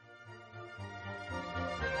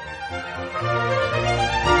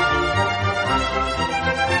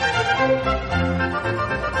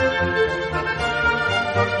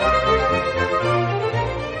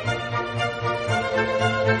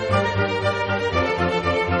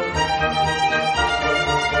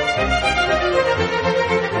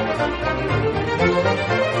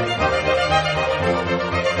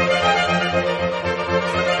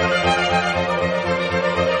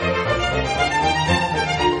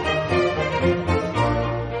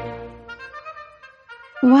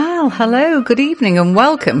Well, hello, good evening and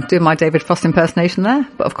welcome. Doing my David Frost impersonation there,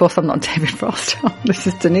 but of course I'm not David Frost. This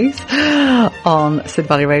is Denise on Sid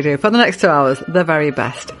Valley Radio. For the next 2 hours, the very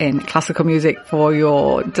best in classical music for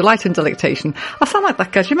your delight and delectation. I sound like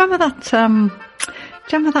that guy. Do you remember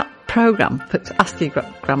that programme that asked your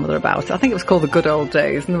grandmother about it? I think it was called The Good Old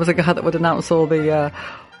Days, and there was a guy that would announce all the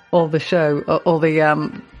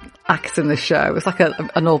acts in the show. It was like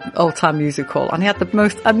an old-time musical, and he had the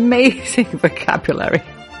most amazing vocabulary.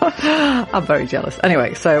 I'm very jealous.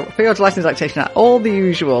 Anyway, so for your delight and delectation, all the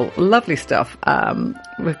usual lovely stuff.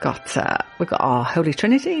 We've got our Holy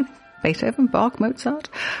Trinity, Beethoven, Bach, Mozart.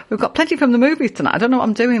 We've got plenty from the movies tonight. I don't know what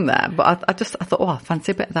I'm doing there, but I thought, I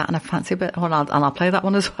fancy a bit of that and I fancy a bit, and I'll play that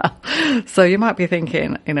one as well. So you might be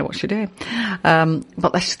thinking, what's she doing?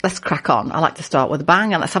 But let's crack on. I like to start with a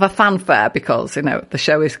bang, and let's have a fanfare because, the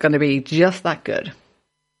show is going to be just that good.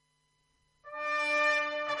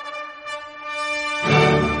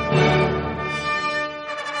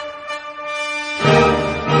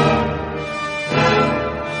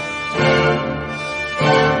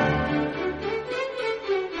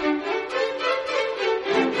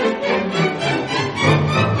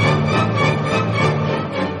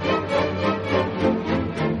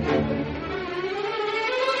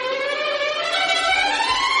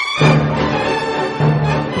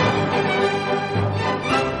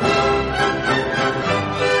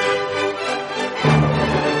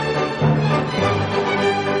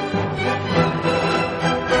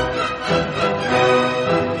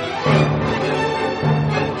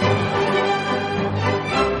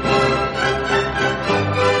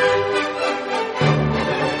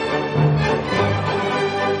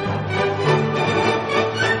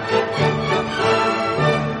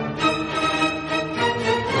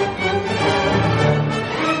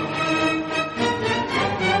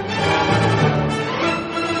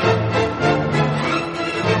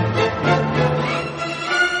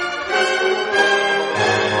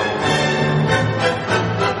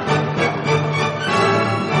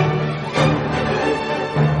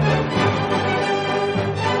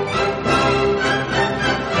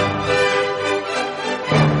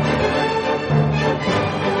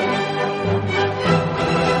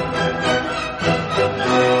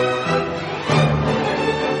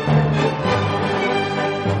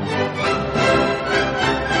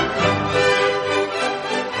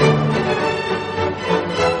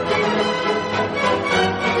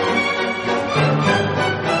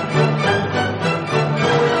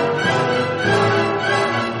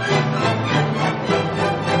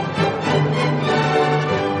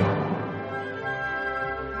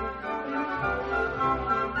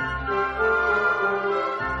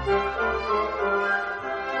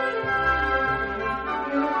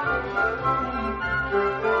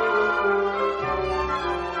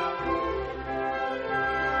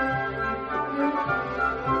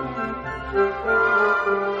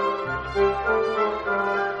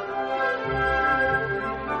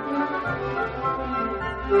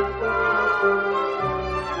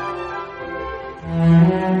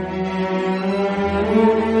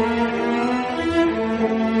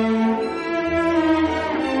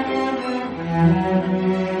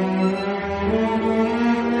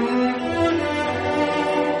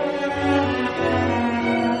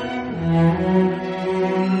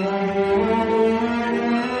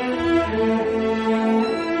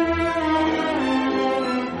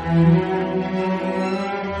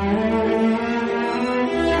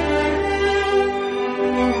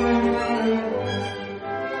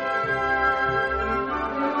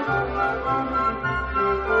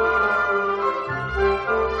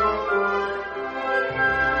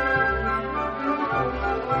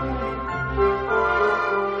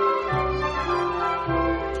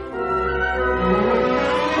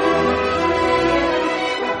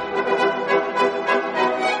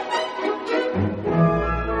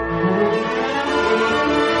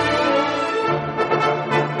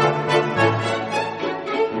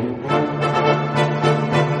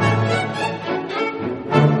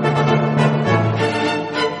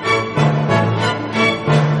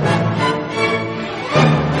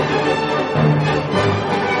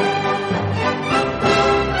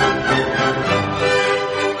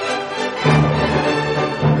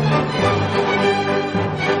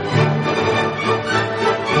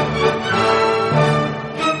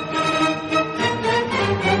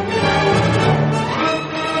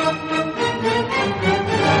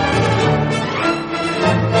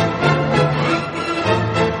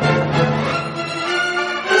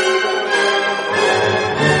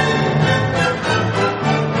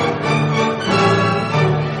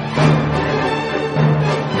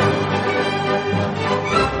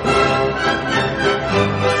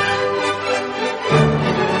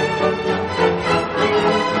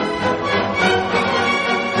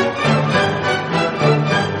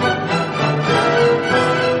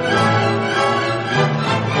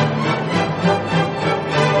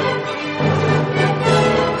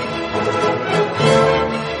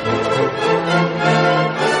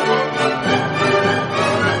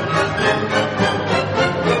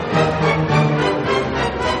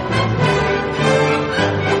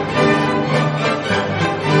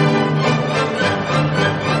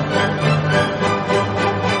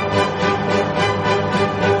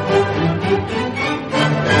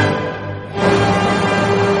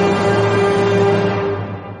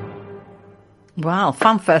 Wow,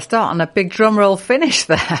 fanfare start and a big drum roll finish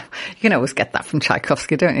there. You can always get that from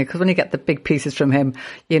Tchaikovsky, don't you? Because when you get the big pieces from him,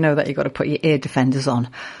 you know that you've got to put your ear defenders on.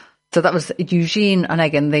 So that was Eugene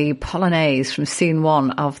Onegin, the Polonaise from scene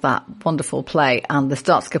 1 of that wonderful play, and the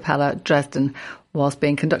Staatskapelle Dresden was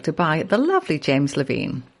being conducted by the lovely James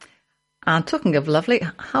Levine. And talking of lovely,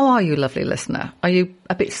 how are you, lovely listener? Are you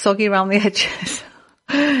a bit soggy around the edges?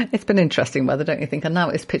 It's been interesting weather, don't you think? And now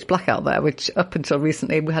it's pitch black out there, which up until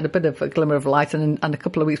recently we had a bit of a glimmer of light, and a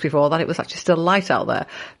couple of weeks before that it was actually still light out there.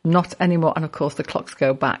 Not anymore. And of course the clocks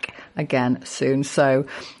go back again soon. So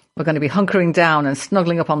we're going to be hunkering down and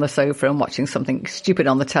snuggling up on the sofa and watching something stupid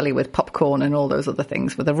on the telly with popcorn and all those other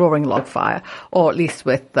things, with a roaring log fire, or at least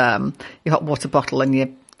with your hot water bottle and your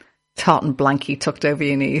tartan blankie tucked over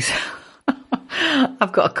your knees.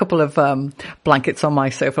 I've got a couple of blankets on my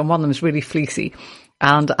sofa, and one of them is really fleecy.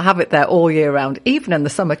 And I have it there all year round, even in the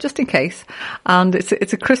summer, just in case. And it's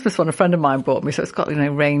a Christmas one a friend of mine bought me, so it's got,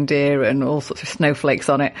 reindeer and all sorts of snowflakes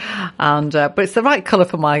on it. And but it's the right colour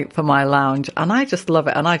for my lounge, and I just love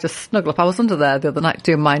it. And I just snuggle up. I was under there the other night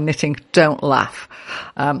doing my knitting. Don't laugh.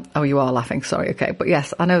 Oh, you are laughing. Sorry. Okay, but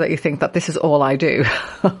yes, I know that you think that this is all I do.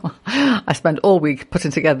 I spend all week putting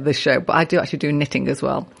together this show, but I do actually do knitting as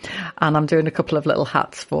well. And I'm doing a couple of little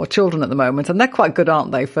hats for children at the moment, and they're quite good,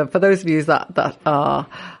 aren't they? For those of you that are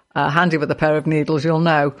handy with a pair of needles, you'll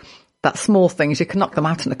know that small things, you can knock them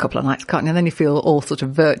out in a couple of nights, can't you? And then you feel all sort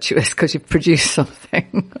of virtuous because you've produced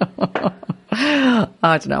something. I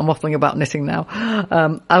don't know, I'm waffling about knitting now.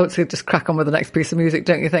 I would say just crack on with the next piece of music,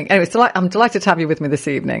 don't you think? Anyway, I'm delighted to have you with me this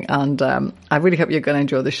evening, and I really hope you're going to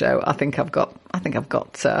enjoy the show. I think I've got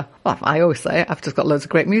well, I always say I've just got loads of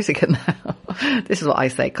great music in there. This is what I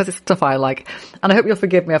say, because it's stuff I like. And I hope you'll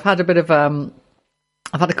forgive me. I've had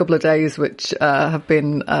a couple of days which have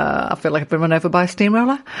been, I feel like I've been run over by a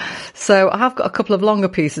steamroller. So I have got a couple of longer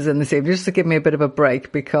pieces in this evening just to give me a bit of a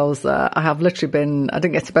break, because I have literally I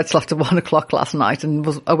didn't get to bed till after 1 o'clock last night and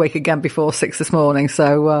was awake again before 6 this morning.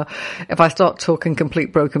 So if I start talking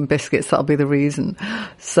complete broken biscuits, that'll be the reason.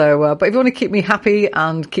 So, but if you want to keep me happy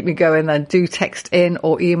and keep me going, then do text in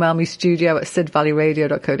or email me,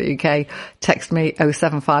 studio@sidvalleyradio.co.uk. Text me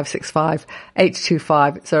 07565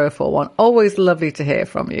 825 041. Always lovely to hear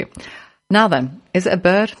from you. Now then, is it a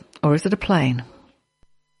bird or is it a plane?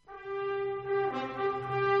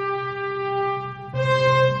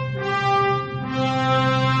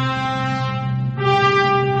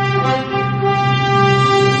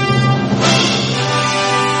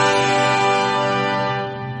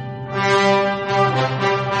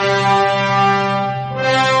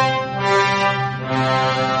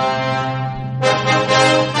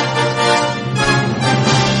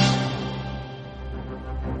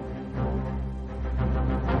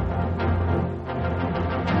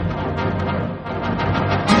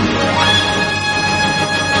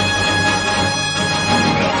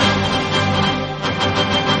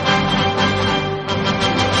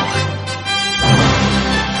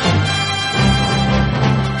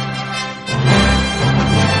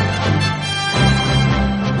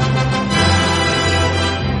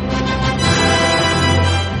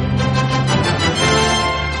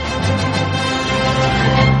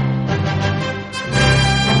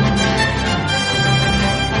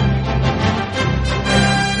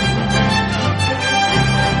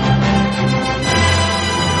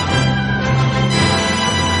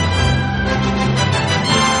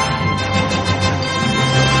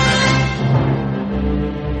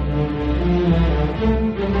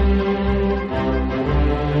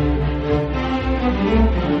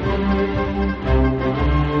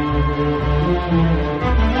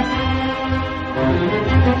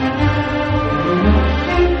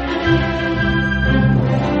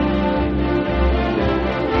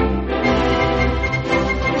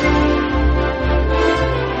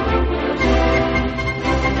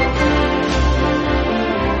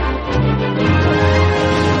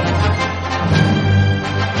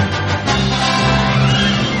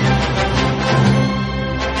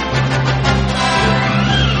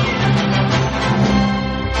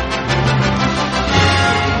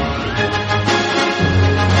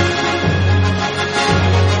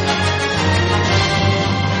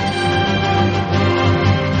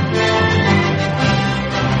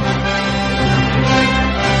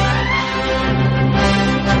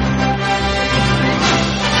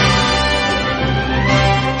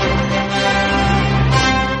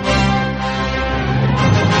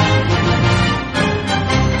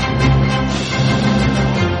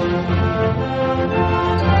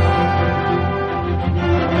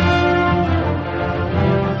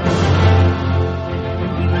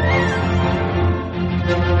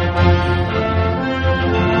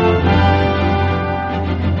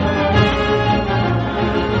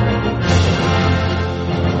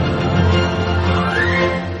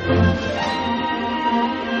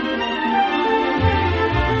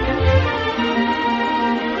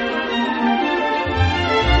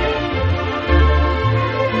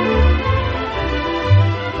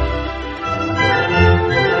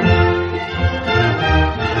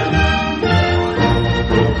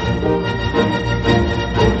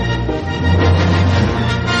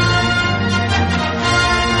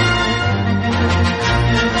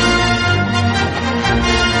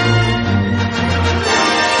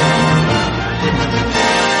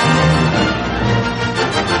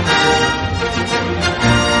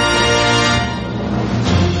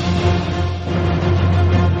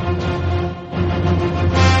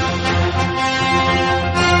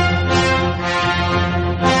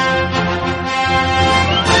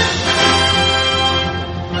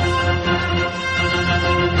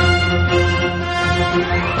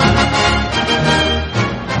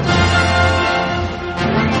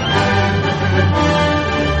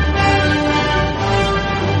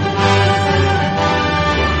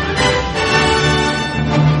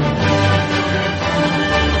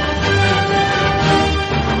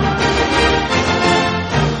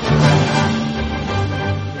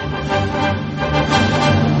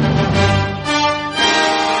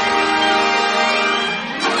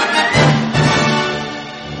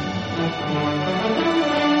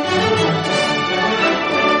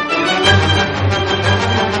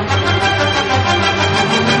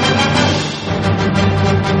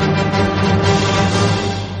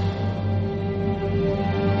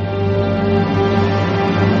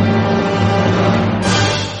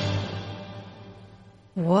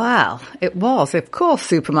 it was, of course,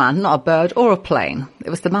 Superman, not a bird or a plane. It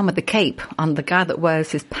was the man with the cape and the guy that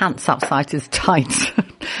wears his pants outside his tights.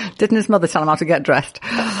 Didn't his mother tell him how to get dressed?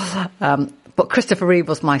 But Christopher Reeve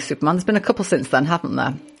was my Superman. There's been a couple since then, haven't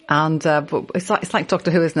there? And but it's like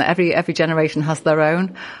Doctor Who, isn't it? Every generation has their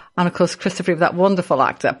own. And of course, Christopher Reeve, that wonderful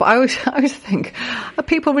actor. But I always think, are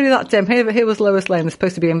people really that dim? Here was Lois Lane,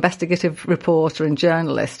 supposed to be an investigative reporter and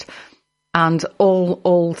journalist. And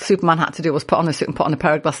all Superman had to do was put on a suit and put on a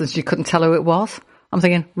pair of glasses. You couldn't tell who it was. I'm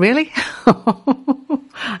thinking, really?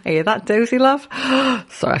 Are you that dozy, love?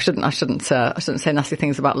 Sorry, I shouldn't say nasty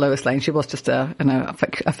things about Lois Lane. She was just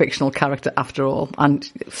a fictional character after all. And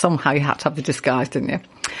somehow you had to have the disguise, didn't you?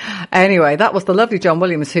 Anyway, that was the lovely John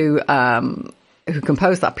Williams who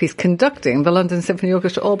composed that piece, conducting the London Symphony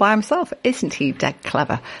Orchestra all by himself. Isn't he dead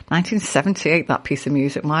clever? 1978, that piece of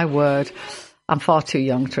music, my word. I'm far too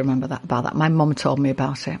young to remember about that. My mum told me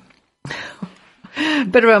about it.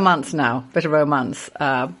 Bit of romance now,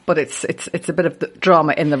 but it's a bit of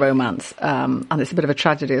drama in the romance, and it's a bit of a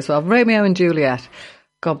tragedy as well. Romeo and Juliet,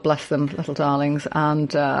 God bless them, little darlings, and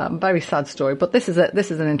very sad story. But this is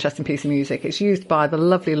an interesting piece of music. It's used by the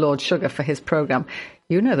lovely Lord Sugar for his programme.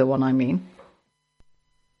 You know the one I mean.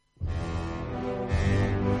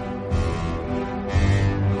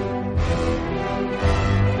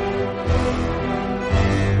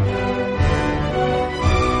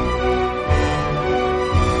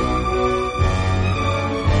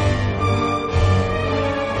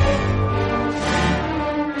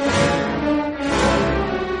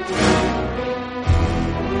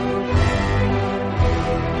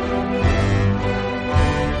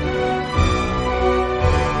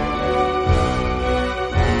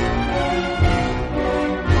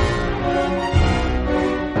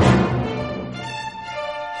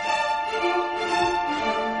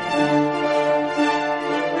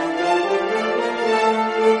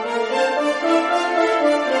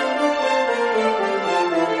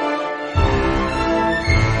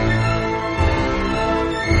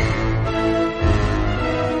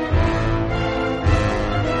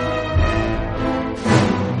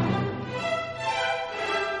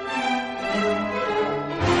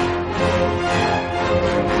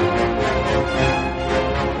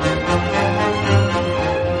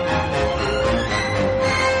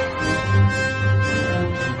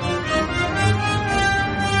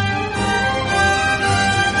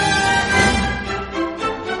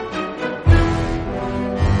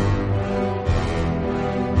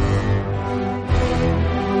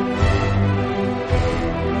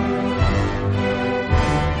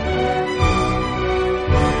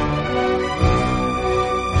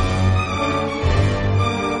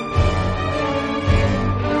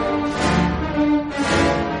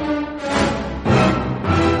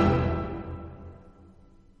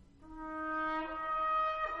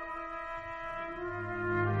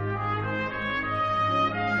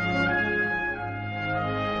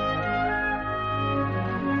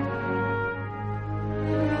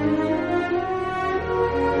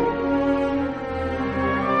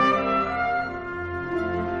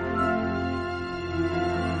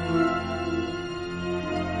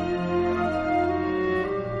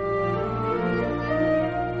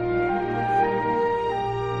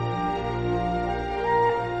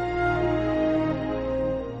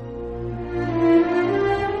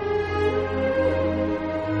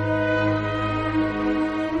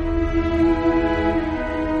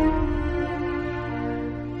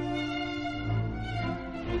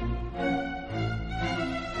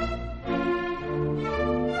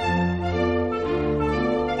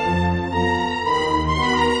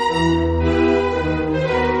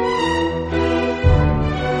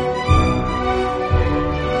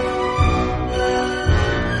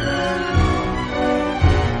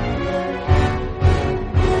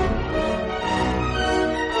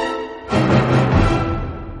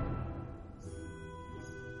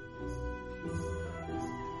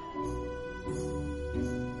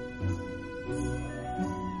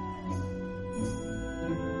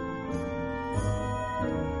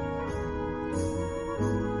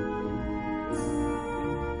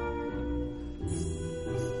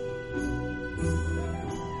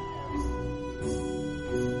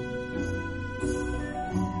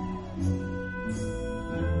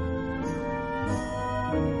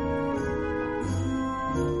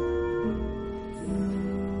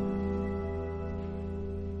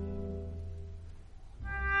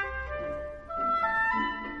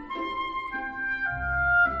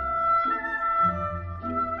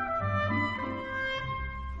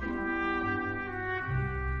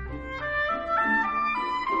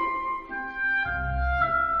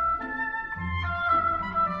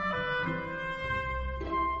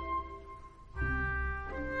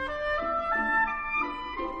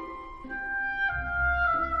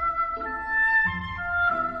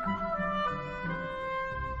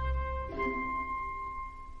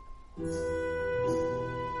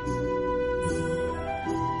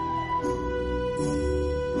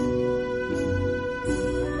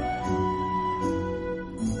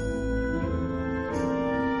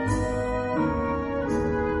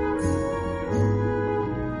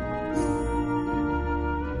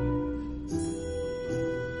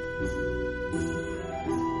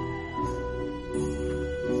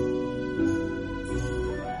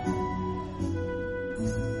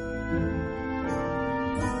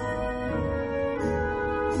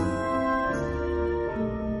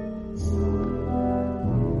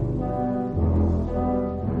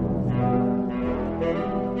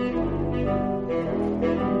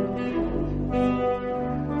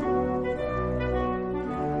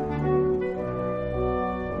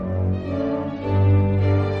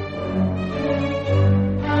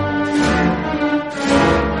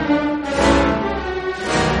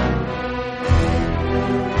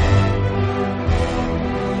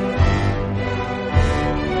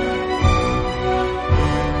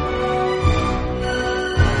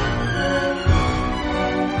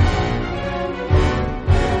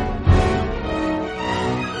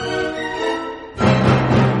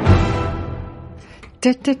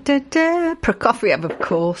 Prokofiev, of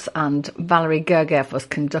course, and Valery Gergiev was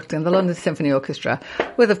conducting the London Symphony Orchestra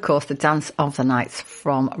with, of course, the Dance of the Nights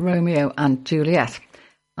from Romeo and Juliet.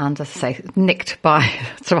 And as I say, nicked by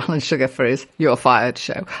Sir Alan Sugar for his You're Fired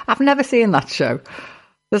show. I've never seen that show.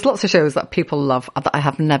 There's lots of shows that people love that I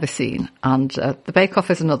have never seen. And The Bake Off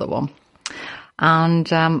is another one.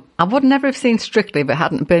 And I would never have seen Strictly if it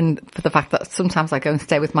hadn't been for the fact that sometimes I go and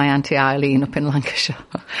stay with my Auntie Eileen up in Lancashire.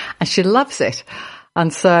 And she loves it.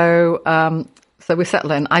 And so we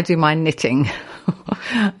settle in. I do my knitting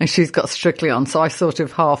and she's got Strictly on. So I sort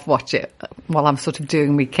of half watch it while I'm sort of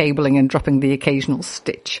doing me cabling and dropping the occasional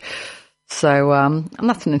stitch. So, and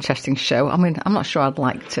that's an interesting show. I mean, I'm not sure I'd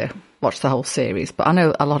like to watch the whole series, but I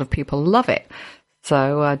know a lot of people love it.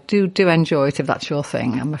 So do enjoy it if that's your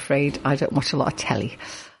thing. I'm afraid I don't watch a lot of telly.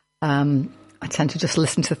 I tend to just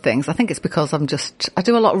listen to things. I think it's because I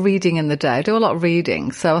do a lot of reading in the day. I do a lot of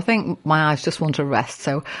reading. So I think my eyes just want to rest.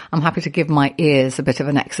 So I'm happy to give my ears a bit of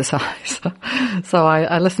an exercise. So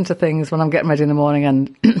I listen to things when I'm getting ready in the morning,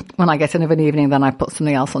 and when I get in of an evening, then I put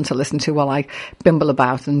something else on to listen to while I bimble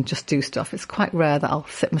about and just do stuff. It's quite rare that I'll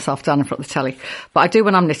sit myself down in front of the telly. But I do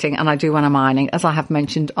when I'm knitting and I do when I'm ironing, as I have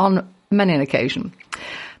mentioned on many an occasion.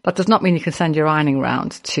 That does not mean you can send your ironing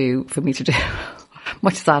round for me to do.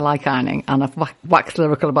 Much as I like ironing, and I've waxed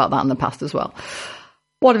lyrical about that in the past as well.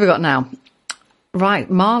 What have we got now? Right,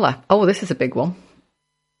 Marla. Oh, this is a big one.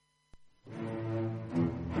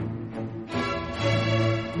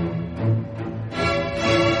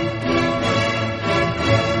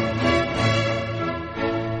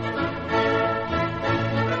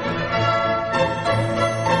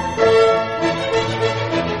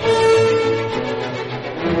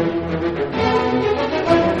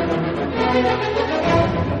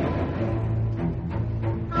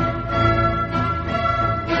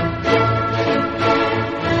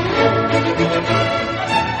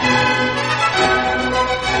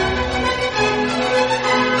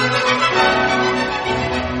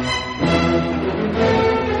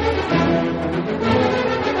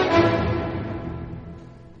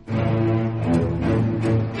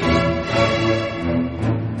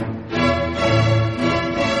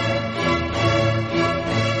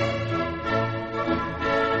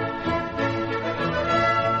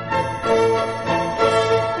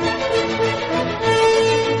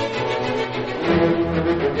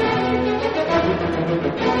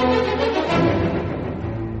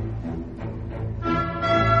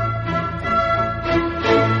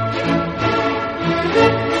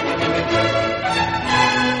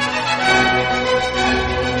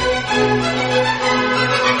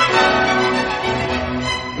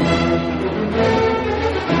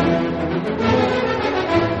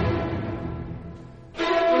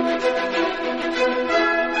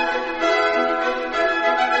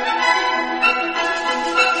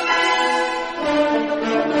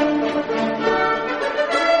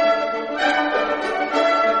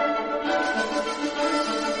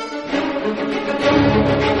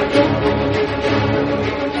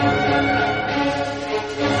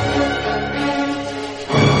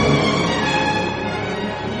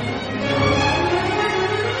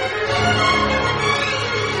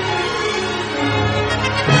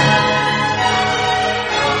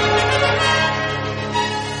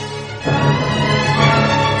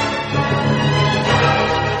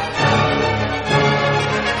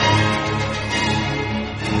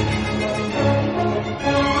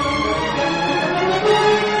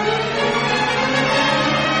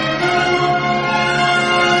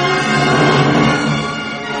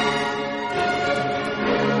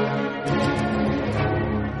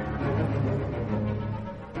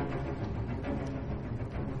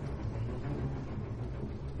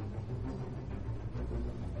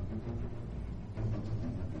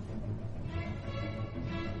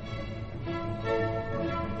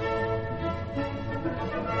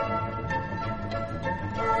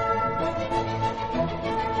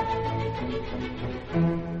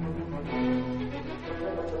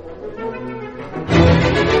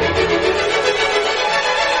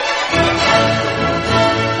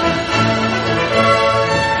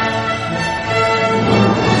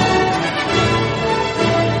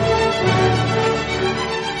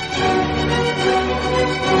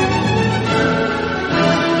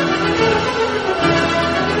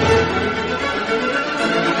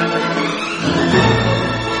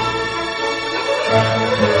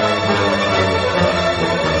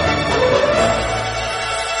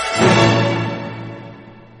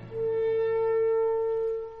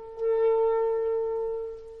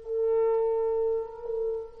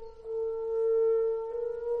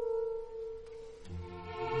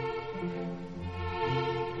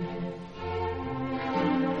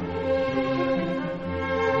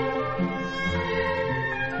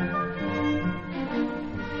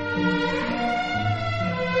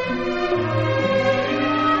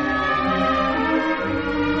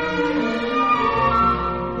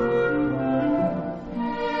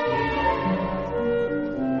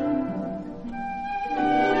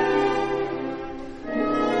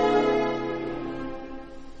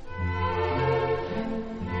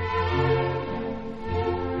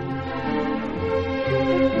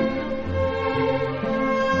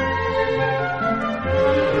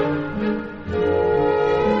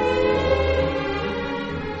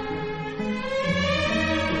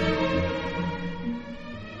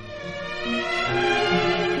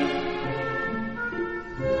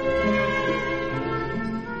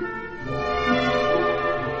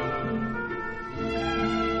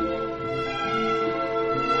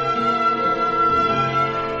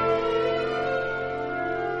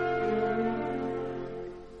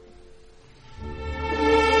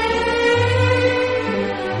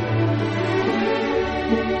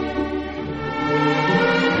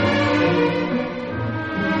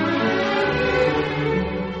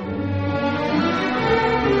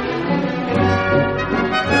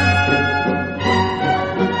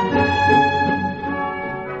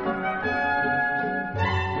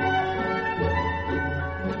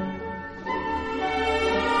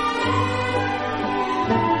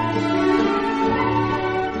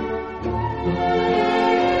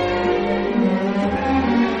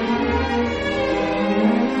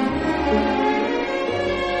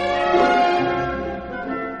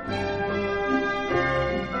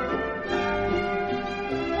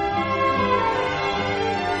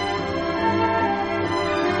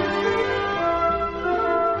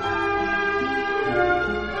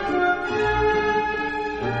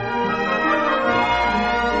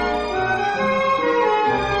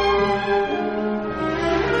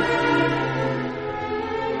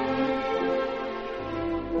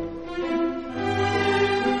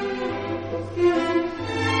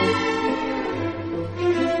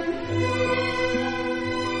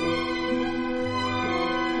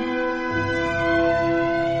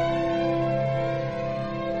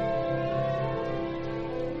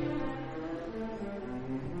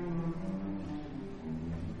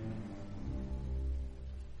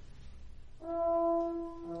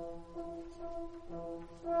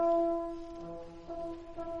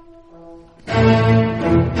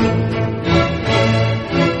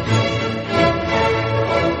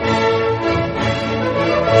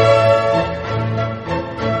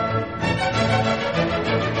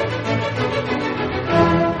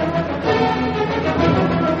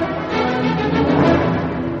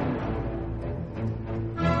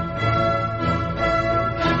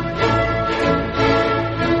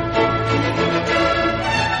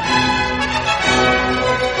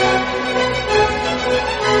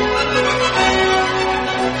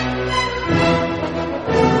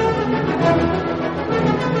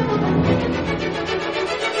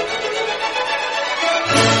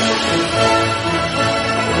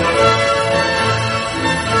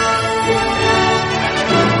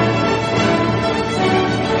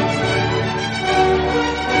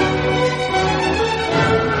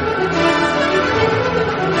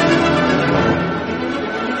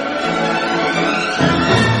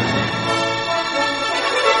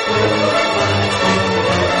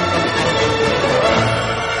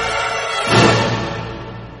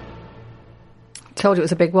 told you it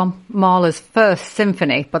was a big one. Mahler's first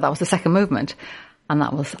symphony, but that was the second movement. And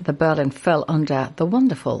that was the Berlin Phil under the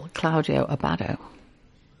wonderful Claudio Abbado.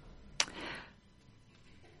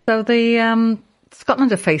 So the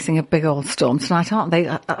Scotland are facing a big old storm tonight, aren't they?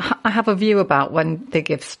 I have a view about when they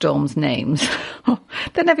give storms names.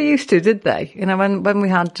 They never used to, did they? You know, when we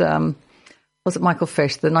had, was it Michael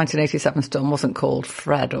Fish, the 1987 storm wasn't called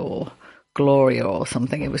Fred or Gloria or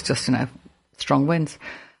something. It was just, you know, strong winds.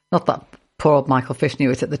 Not that poor old Michael Fish knew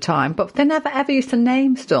it at the time, but they never ever used to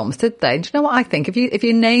name storms, did they? And do you know what I think? If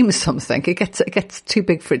you name something, it gets too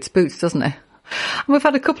big for its boots, doesn't it? And we've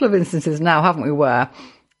had a couple of instances now, haven't we, where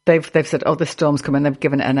they've said, oh, this storm's coming, they've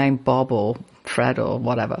given it a name, Bob or Fred or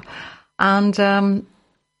whatever. And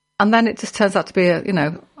then it just turns out to be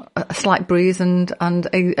a slight breeze and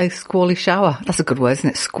a squally shower. That's a good word, isn't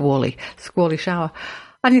it? Squally shower.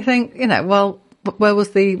 And you think, well, where was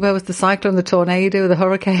the cyclone, the tornado, the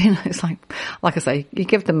hurricane? It's like I say, you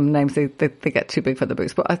give them names, they get too big for the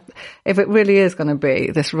boots. But if it really is going to be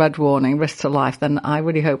this red warning, risk to life, then I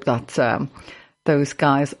really hope that those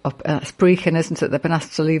guys up at Spreakin, isn't it? They've been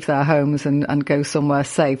asked to leave their homes and go somewhere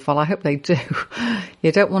safe. Well, I hope they do.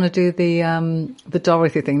 You don't want to do the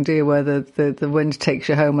Dorothy thing, do you? Where the wind takes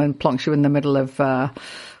you home and plonks you in the middle of,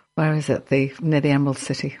 where is it? Near the Emerald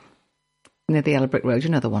City, near the Yellow Brick Road. You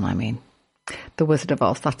know the one I mean. The Wizard of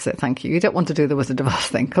Oz, that's it, thank you. You don't want to do the Wizard of Oz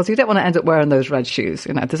thing, because you don't want to end up wearing those red shoes.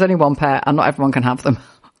 There's only one pair and not everyone can have them.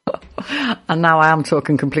 And now I am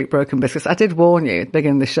talking complete broken biscuits. I did warn you at the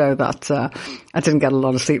beginning of the show that I didn't get a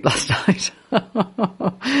lot of sleep last night.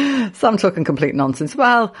 So I'm talking complete nonsense.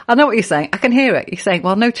 Well, I know what you're saying. I can hear it. You're saying,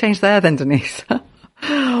 well, no change there then, Denise.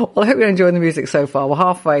 Well, I hope you're enjoying the music so far. We're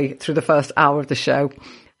halfway through the first hour of the show,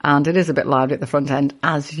 and it is a bit lively at the front end,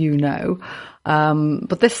 as you know.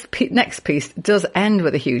 But this next piece does end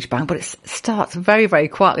with a huge bang, but it starts very, very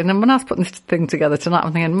quietly. And when I was putting this thing together tonight,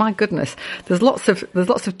 I'm thinking, my goodness, there's lots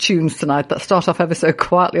of tunes tonight that start off ever so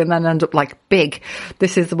quietly and then end up like big.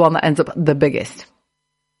 This is the one that ends up the biggest.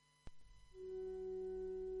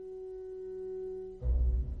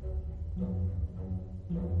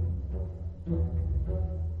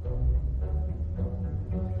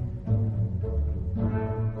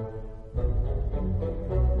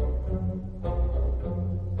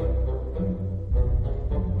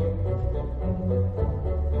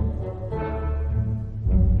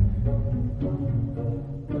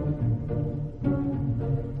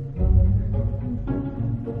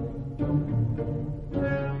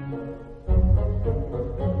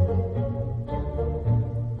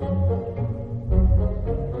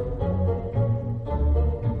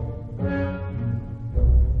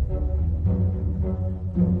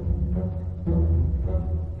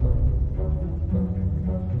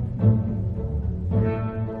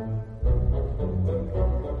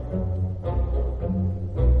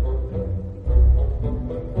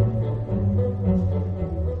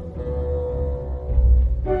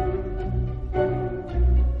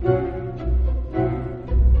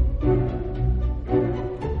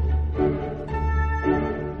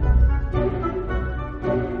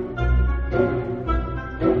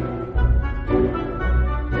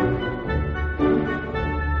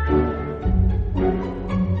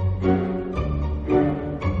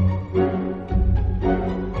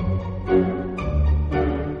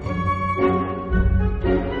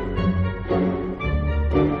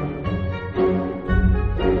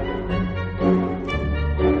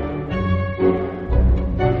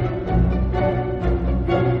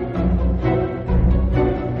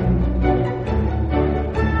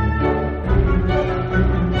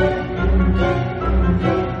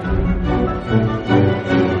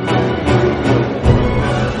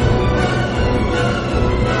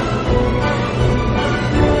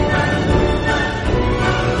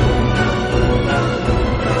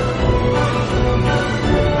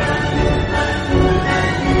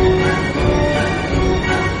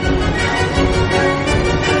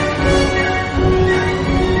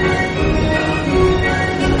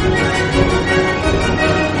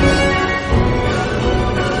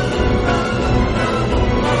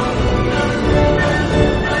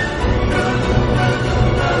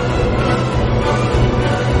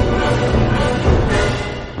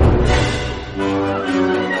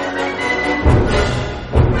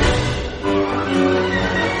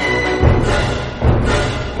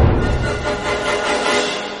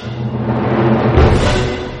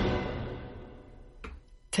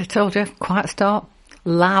 Told you, quiet start,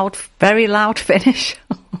 loud, very loud finish.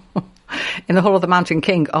 In the Hall of the Mountain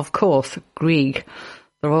King, of course, Grieg,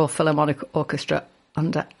 the Royal Philharmonic Orchestra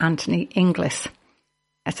under Anthony Inglis.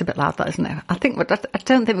 It's a bit loud, that, isn't it? I don't think we've got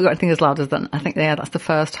anything as loud as that. I think, yeah, that's the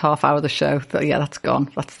first half hour of the show. Yeah, that's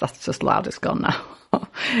gone. That's just loud. It's gone now.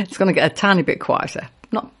 It's going to get a tiny bit quieter.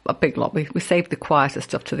 Not a big lot. We saved the quieter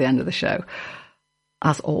stuff to the end of the show,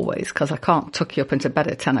 as always, because I can't tuck you up into bed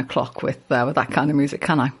at 10 o'clock with that kind of music,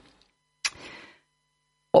 can I?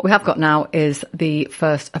 What we have got now is the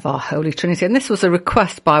first of our Holy Trinity. And this was a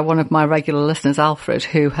request by one of my regular listeners, Alfred,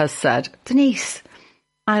 who has said, Denise,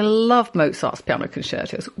 I love Mozart's piano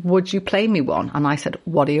concertos. Would you play me one? And I said,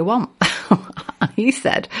 what do you want? And he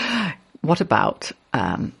said, what about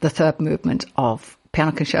the third movement of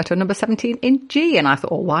Piano Concerto number 17 in G? And I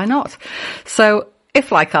thought, well, why not? So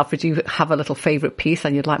if, like Alfred, you have a little favourite piece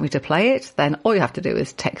and you'd like me to play it, then all you have to do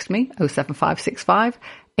is text me 07565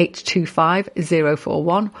 825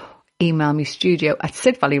 041, email me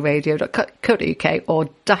studio@sidvalleyradio.co.uk, or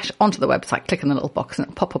dash onto the website, click on the little box and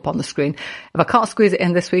it'll pop up on the screen. If I can't squeeze it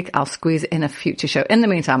in this week, I'll squeeze it in a future show. In the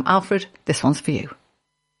meantime, Alfred, this one's for you.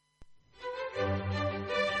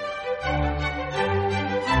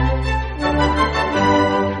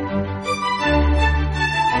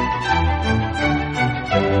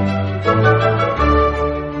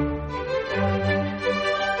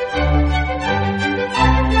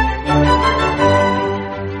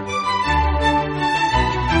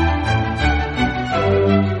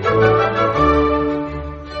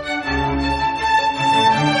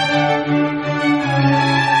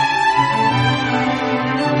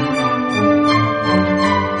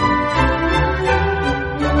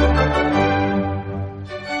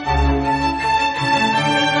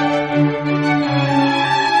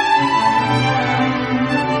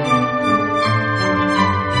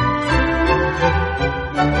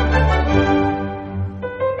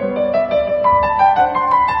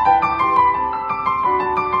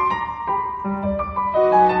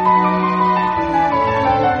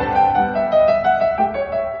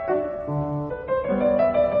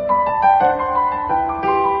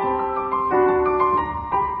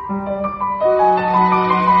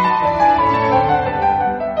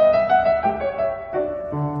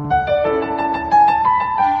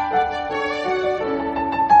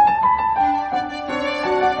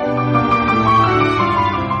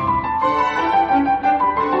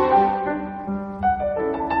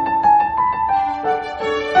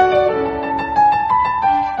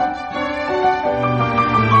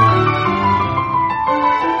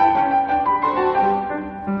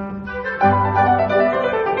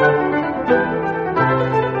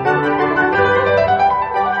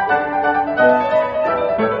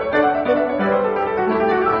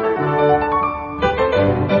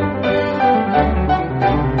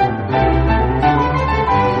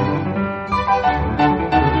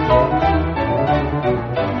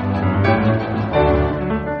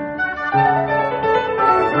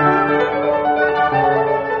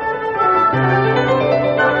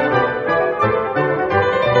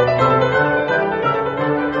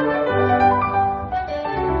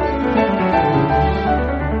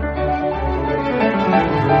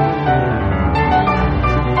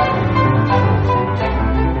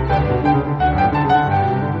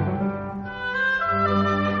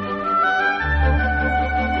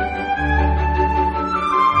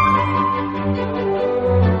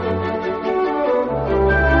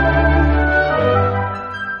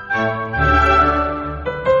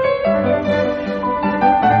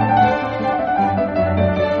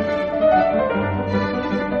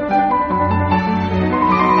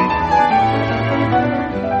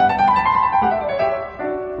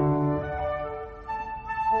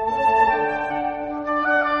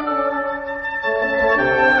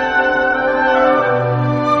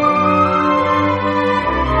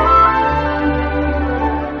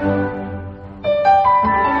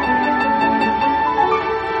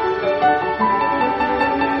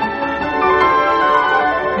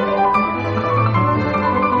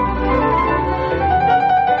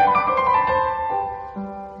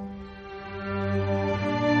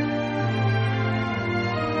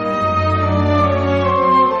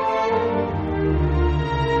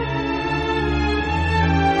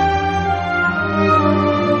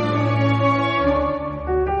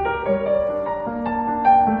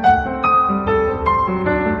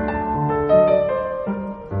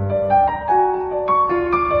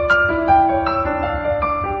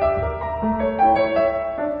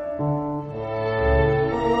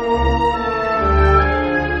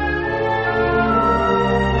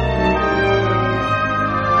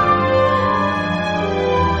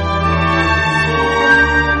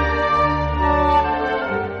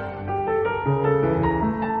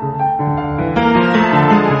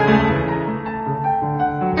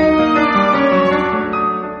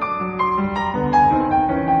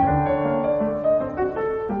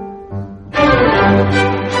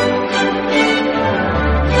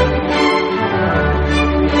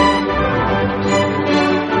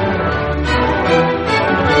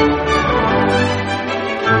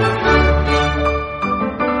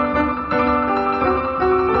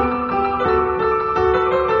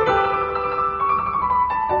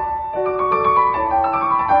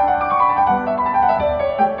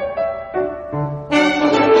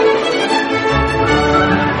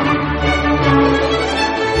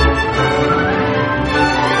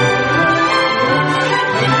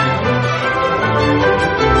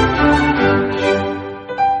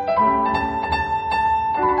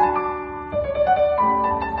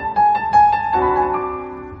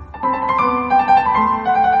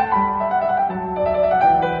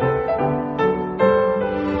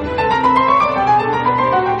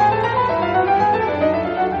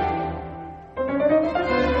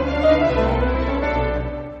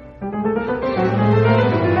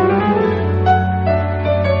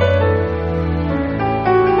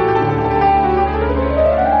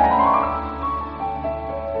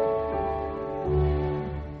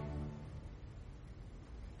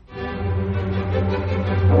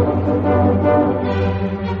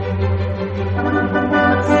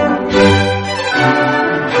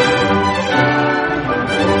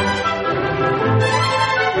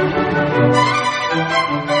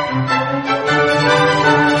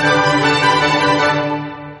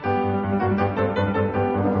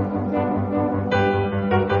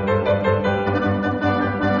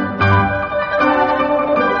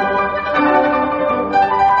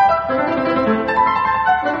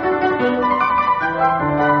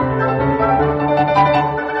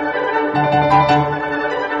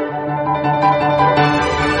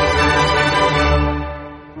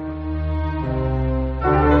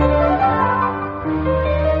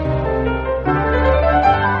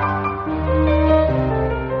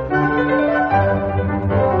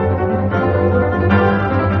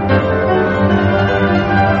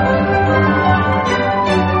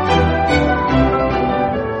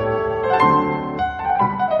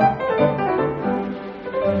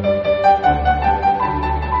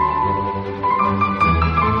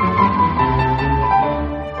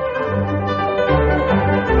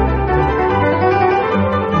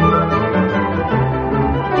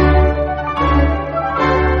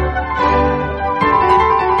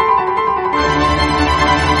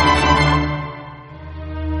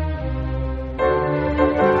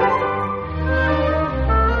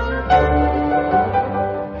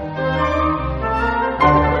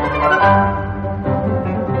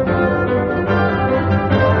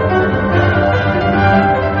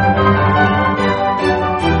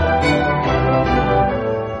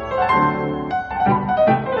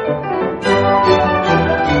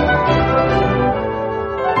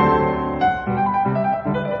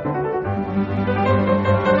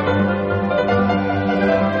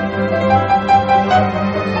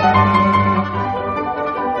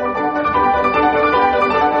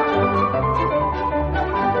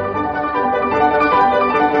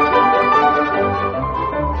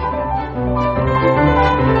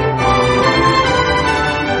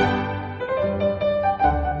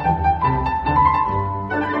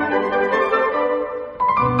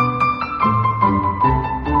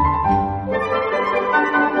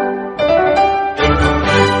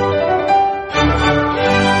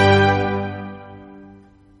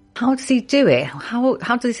 how does he do it? How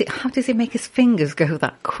does he make his fingers go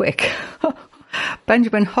that quick?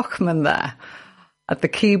 Benjamin Hochman there at the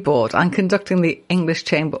keyboard and conducting the English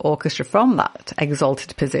Chamber Orchestra from that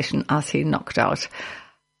exalted position as he knocked out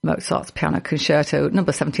Mozart's Piano Concerto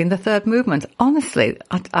number 17, the third movement. Honestly,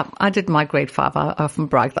 I did my grade 5. I often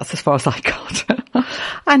brag that's as far as I got.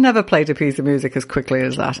 I never played a piece of music as quickly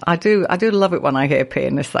as that. I do love it when I hear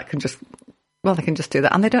pianists that can just, well, they can just do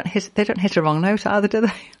that, and they don't hit a wrong note either, do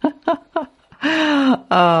they?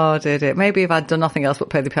 Oh, did it? Maybe if I'd done nothing else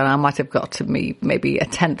but play the piano, I might have got to maybe a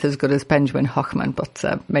tenth as good as Benjamin Hochman,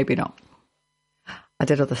 but maybe not. I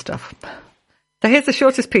did other stuff. So here's the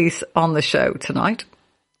shortest piece on the show tonight.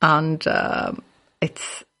 And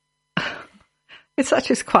it's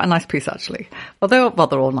actually quite a nice piece, actually. Well,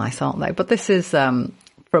 they're all nice, aren't they? But this is from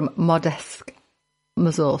Modest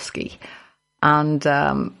Mussorgsky. And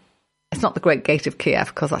it's not the Great Gate of Kiev,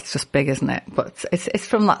 because that's just big, isn't it? But it's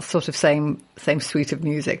from that sort of same suite of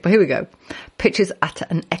music. But here we go. Pictures at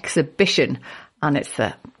an exhibition. And it's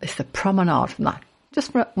the promenade from that.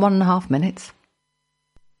 Just for 1.5 minutes.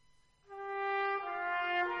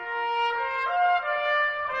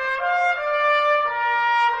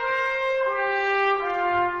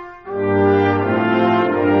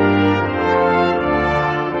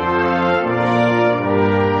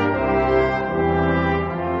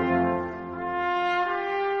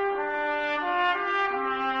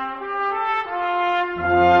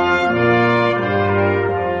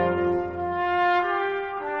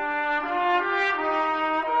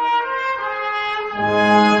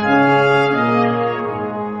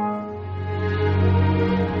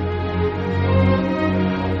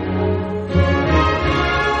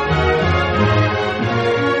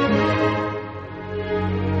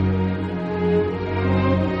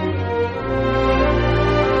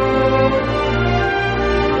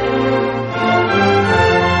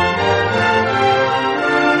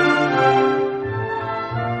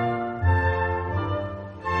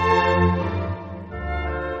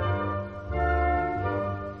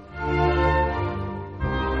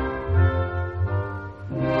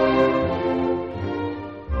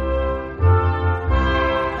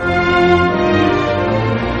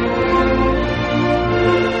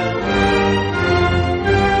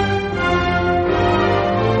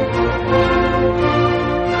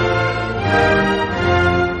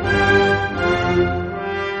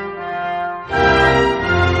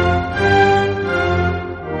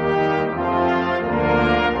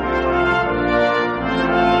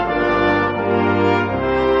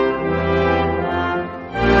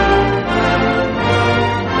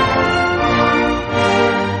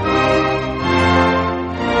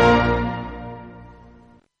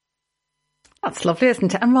 That's lovely,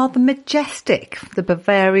 isn't it? And rather majestic. The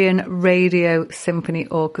Bavarian Radio Symphony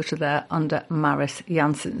Orchestra there under Maris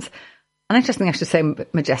Janssens. And interesting I should say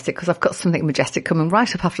majestic, because I've got something majestic coming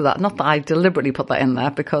right up after that. Not that I deliberately put that in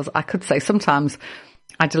there, because I could say sometimes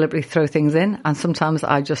I deliberately throw things in and sometimes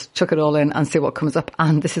I just chuck it all in and see what comes up.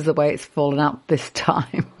 And this is the way it's fallen out this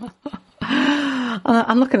time.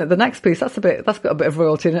 I'm looking at the next piece. That's got a bit of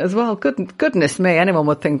royalty in it as well. Goodness me, anyone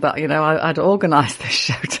would think that, I'd organised this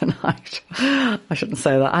show tonight. I shouldn't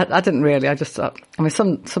say that. I didn't really.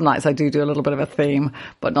 Some nights I do a little bit of a theme,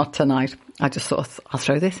 but not tonight. I just thought, I'll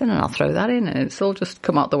throw this in and I'll throw that in, and it's all just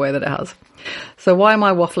come out the way that it has. So why am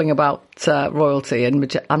I waffling about royalty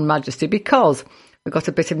and majesty? Because we've got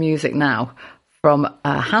a bit of music now from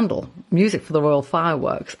Handel, music for the Royal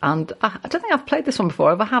Fireworks. And I don't think I've played this one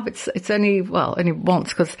before. If I have, it's only once,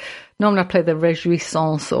 because normally I play the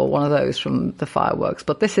Réjouissance or one of those from the fireworks.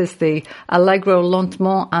 But this is the Allegro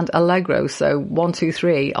lentement and Allegro, so 1, 2,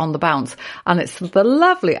 3 on the bounce. And it's the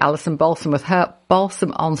lovely Alison Balsam with her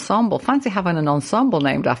Balsam Ensemble. Fancy having an ensemble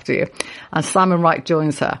named after you. And Simon Wright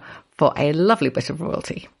joins her for a lovely bit of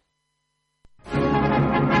royalty.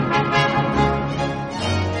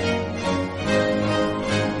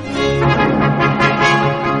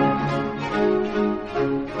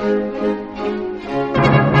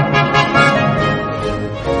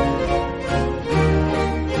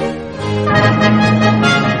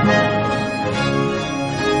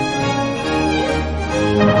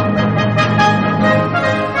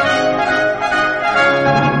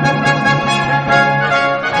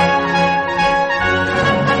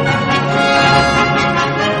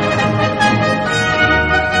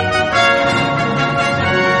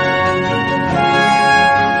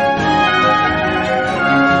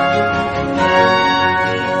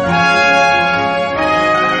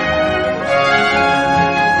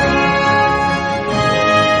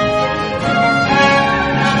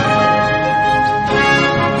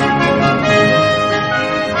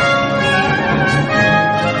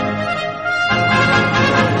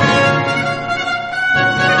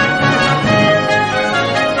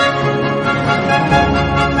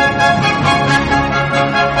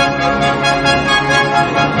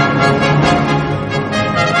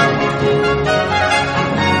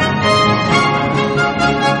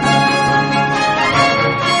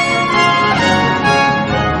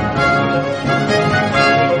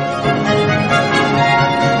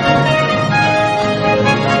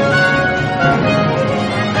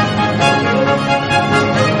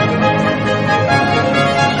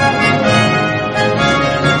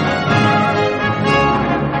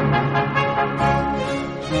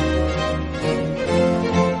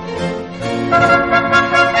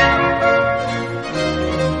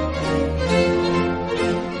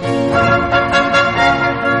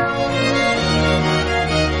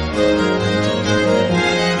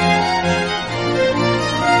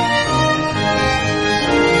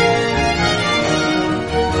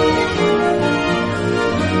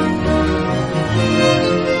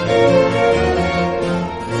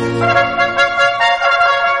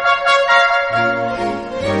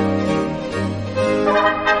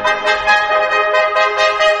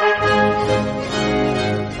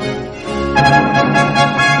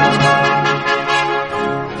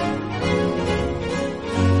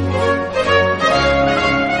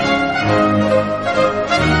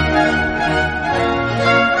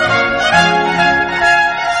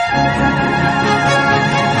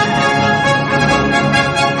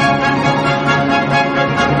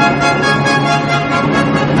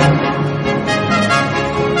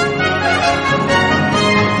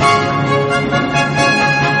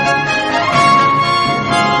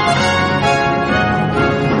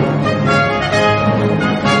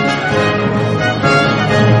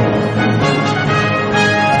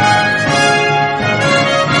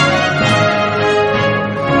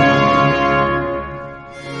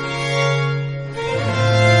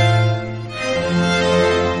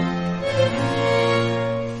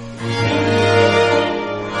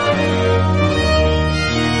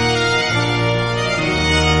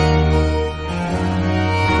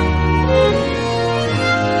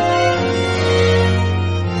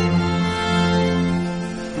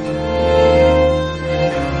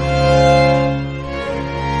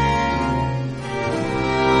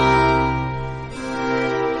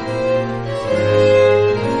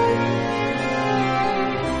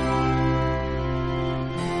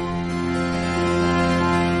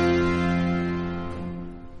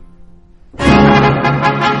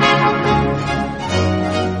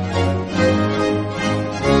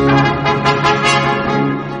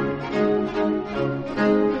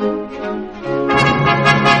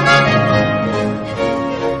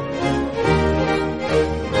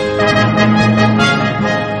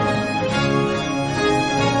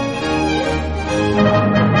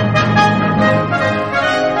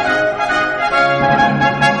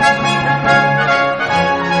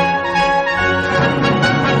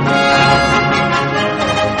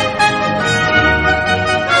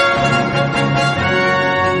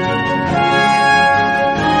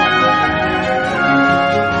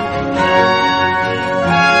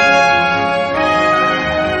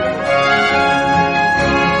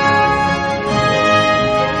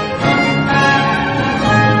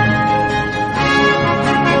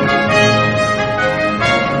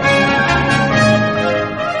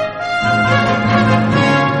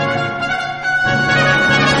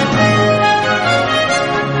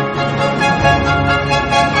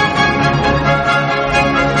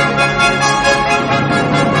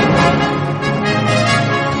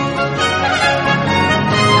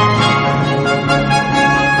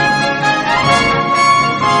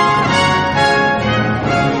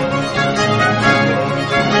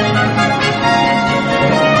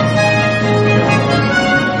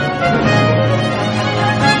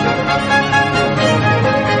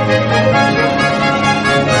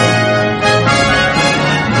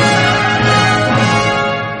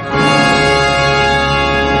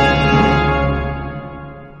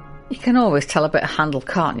 can always tell a bit of Handel,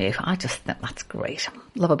 can't you? I just think that's great.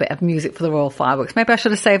 Love a bit of music for the Royal Fireworks. Maybe I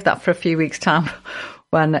should have saved that for a few weeks' time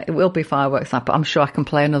when it will be fireworks night, but I'm sure I can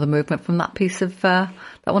play another movement from that piece of, that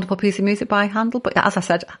wonderful piece of music by Handel. But as I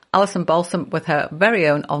said, Alison Balsam with her very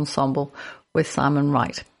own ensemble with Simon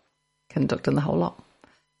Wright conducting the whole lot.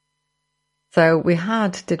 So we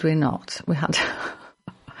had, did we not? We had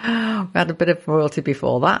a bit of royalty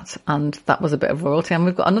before that, and that was a bit of royalty, and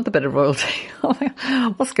we've got another bit of royalty.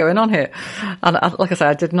 What's going on here? And like I said,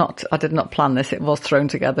 I did not plan this. It was thrown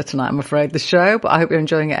together tonight, I'm afraid, the show, but I hope you're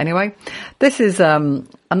enjoying it anyway. This is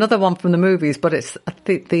another one from the movies, but it's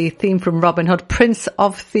the theme from Robin Hood, Prince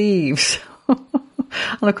of Thieves.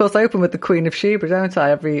 And of course, I open with the Queen of Sheba, don't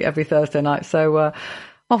I, every Thursday night? So,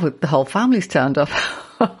 the whole family's turned up.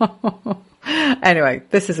 Anyway,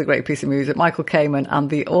 this is a great piece of music. Michael Kamen and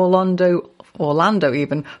the Orlando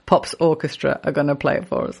even Pops Orchestra are going to play it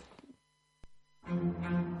for us.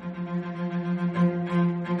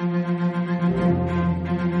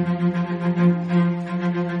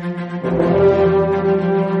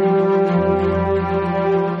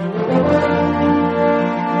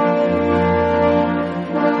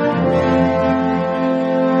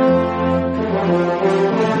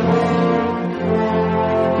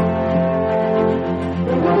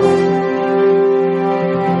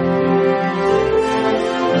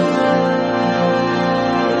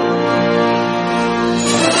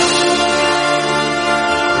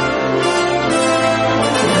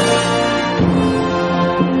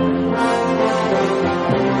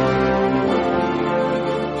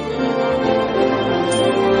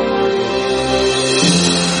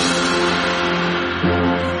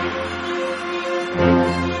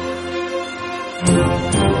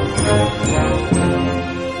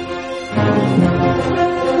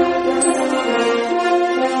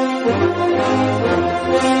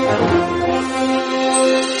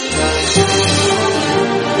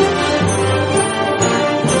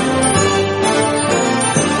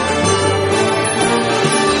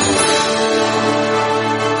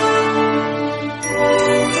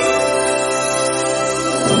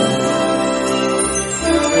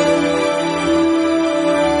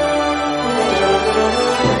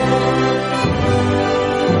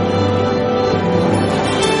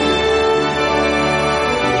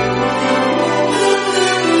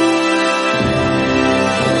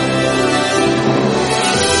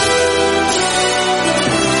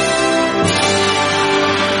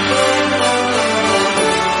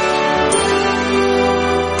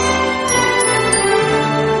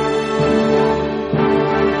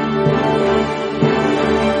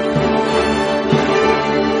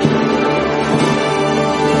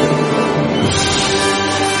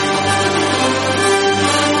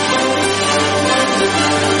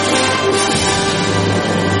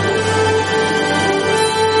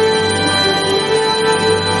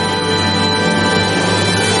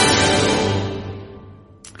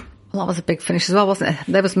 Was a big finish as well, wasn't it?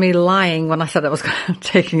 There was me lying when I said I was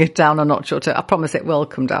taking it down a notch or two. I promise it will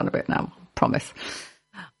come down a bit now. Promise.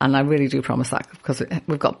 And I really do promise that, because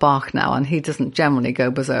we've got Bach now, and he doesn't generally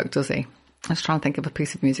go berserk, does he? I was trying to think of a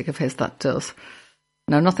piece of music of his that does.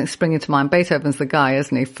 No, nothing's springing to mind. Beethoven's the guy,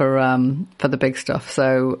 isn't he, for the big stuff?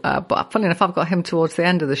 So, but funny enough, I've got him towards the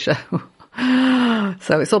end of the show.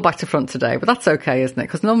 So it's all back to front today, but that's okay, isn't it?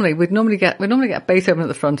 Because normally we get Beethoven at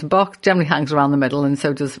the front, and Bach generally hangs around the middle, and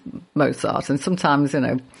so does Mozart. And sometimes,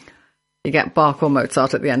 you get Bach or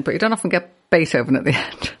Mozart at the end, but you don't often get Beethoven at the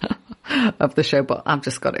end of the show. But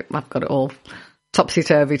I've got it all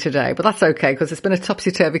topsy-turvy today, but that's okay, because it's been a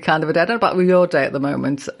topsy-turvy kind of a day. I don't know about your day at the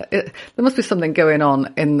moment. There must be something going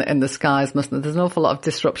on in the skies, mustn't there? There's an awful lot of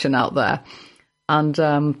disruption out there. And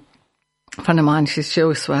a friend of mine, she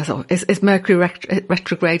always swears, is Mercury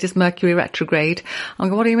retrograde? Is Mercury retrograde? I'm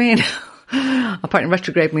going, what do you mean? Apparently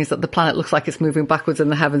retrograde means that the planet looks like it's moving backwards in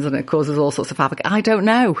the heavens and it causes all sorts of havoc. I don't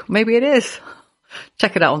know. Maybe it is.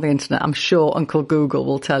 Check it out on the internet. I'm sure Uncle Google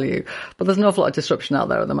will tell you. But there's an awful lot of disruption out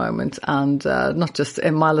there at the moment, and not just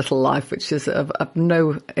in my little life, which is of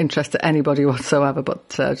no interest to anybody whatsoever, but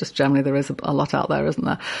just generally there is a lot out there, isn't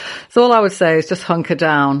there? So all I would say is just hunker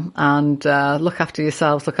down and look after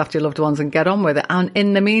yourselves, look after your loved ones, and get on with it. And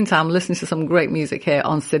in the meantime, listen to some great music here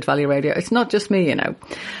on Sid Valley Radio. It's not just me,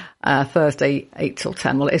 Thursday 8 till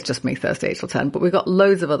 10. Well, it's just me Thursday 8 till 10, but we've got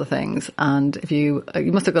loads of other things. And if you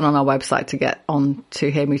must have gone on our website to get on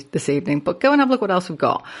to hear me this evening, but go and have a look what else we've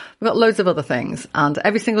got. We've got loads of other things, and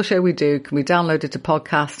every single show we do can be downloaded to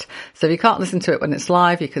podcast. So if you can't listen to it when it's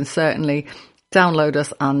live, you can certainly download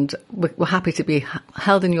us, and we're happy to be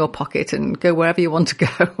held in your pocket and go wherever you want to go.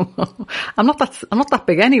 I'm not that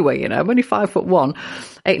big anyway, I'm only 5'1",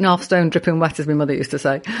 8.5 stone, dripping wet, as my mother used to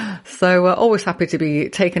say. So always happy to be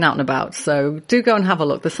taken out and about. So do go and have a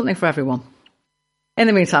look. There's something for everyone. In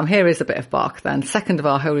the meantime, here is a bit of Bach then, second of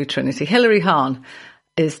our Holy Trinity. Hilary Hahn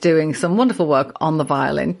is doing some wonderful work on the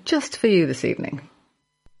violin just for you this evening.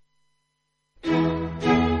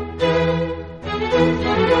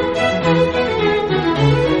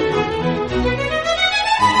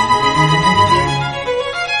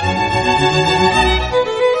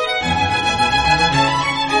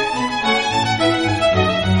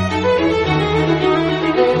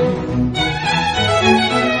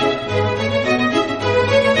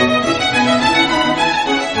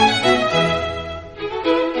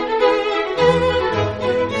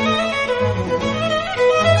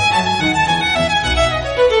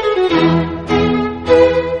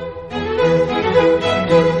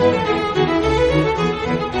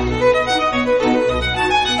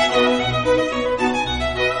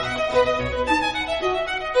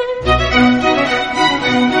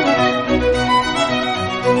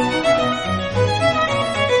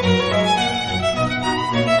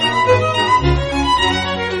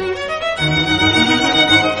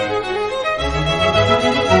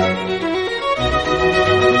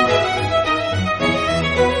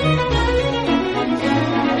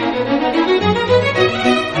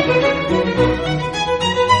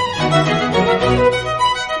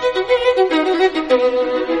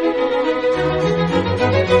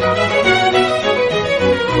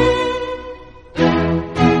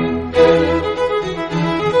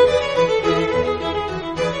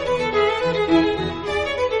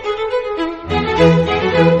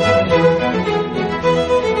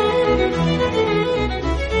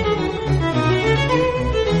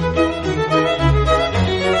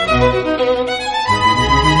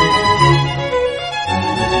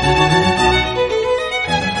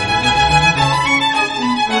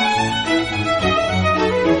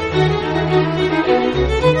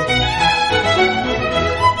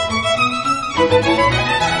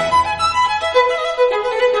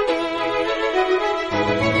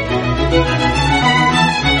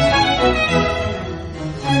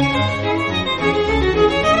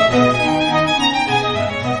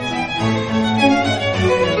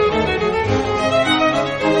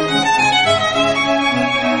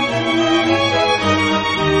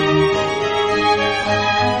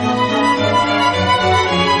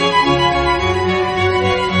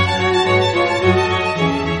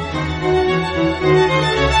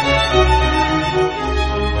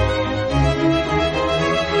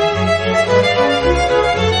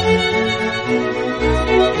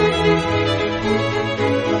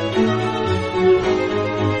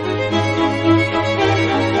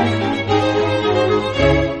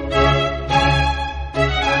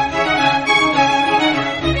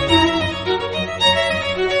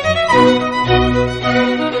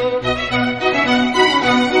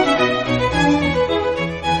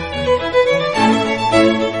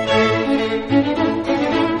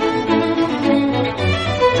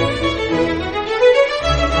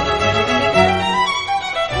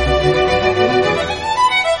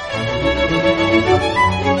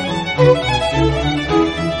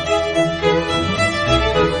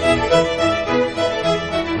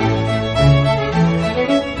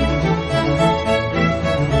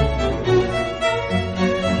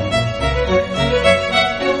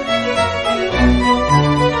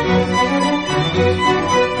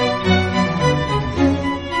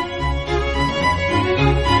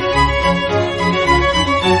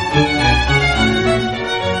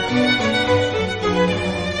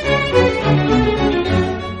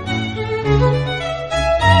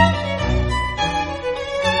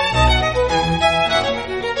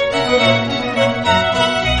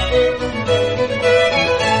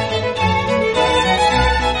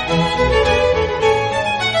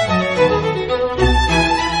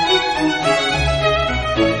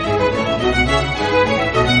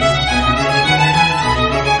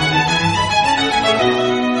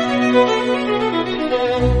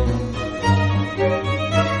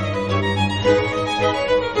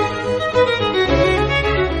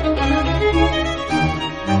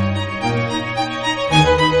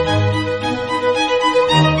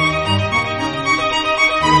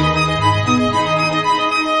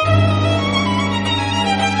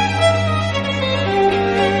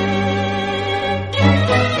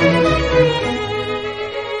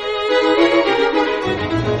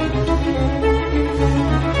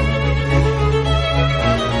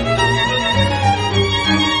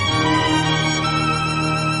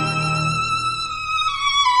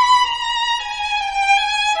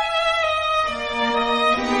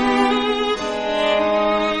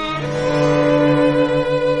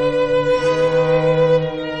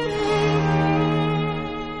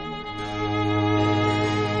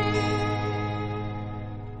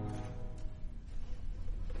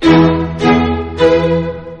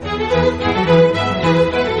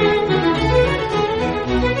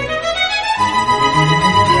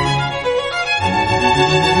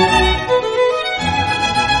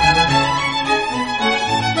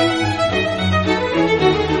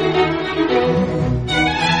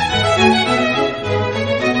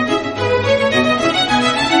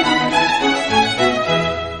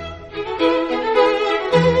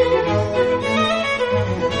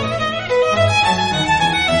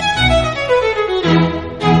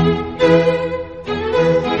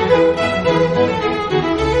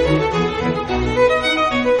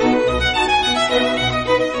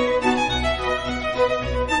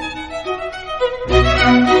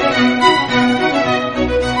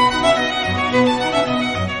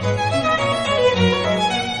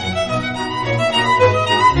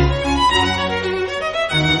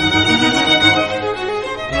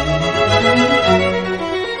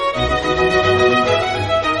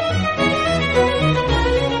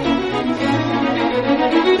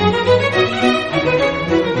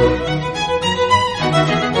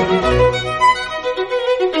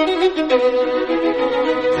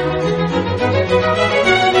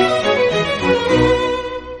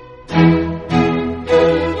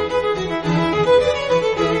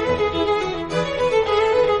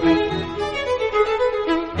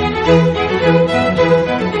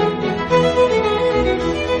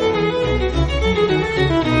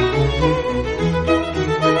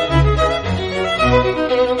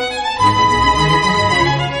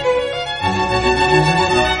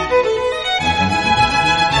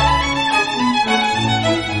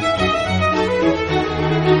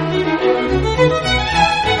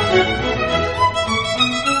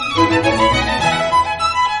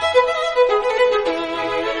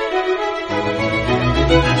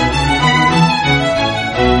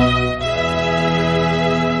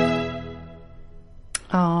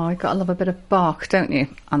 Gotta love a bit of Bach, don't you?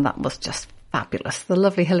 And that was just fabulous. The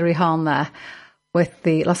lovely Hilary Hahn there with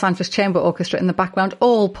the Los Angeles Chamber Orchestra in the background,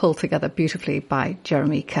 all pulled together beautifully by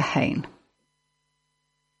Jeremy Kahane.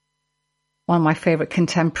 One of my favourite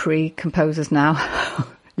contemporary composers now.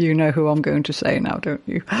 You know who I'm going to say now, don't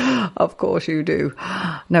you? Of course you do.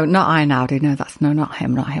 No, not Einaudi. No, not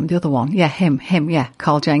him. The other one. Yeah, him. Yeah,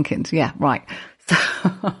 Carl Jenkins. Yeah, right. So,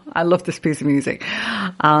 I love this piece of music.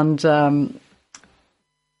 And,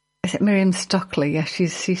 is it Miriam Stockley? Yeah, she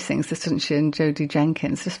sings this, doesn't she? And Jodie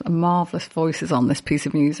Jenkins. Just marvellous voices on this piece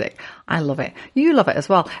of music. I love it. You love it as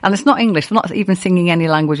well. And it's not English. They're not even singing any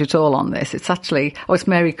language at all on this. It's actually, it's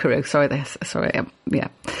Mary Carew. Yeah,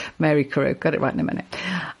 Mary Carew. Got it right in a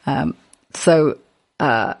minute. So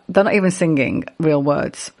they're not even singing real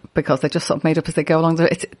words because they're just sort of made up as they go along.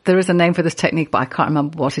 There is a name for this technique, but I can't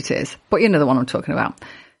remember what it is. But you know the one I'm talking about.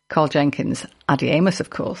 Carl Jenkins, Addie Amos,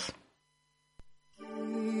 of course.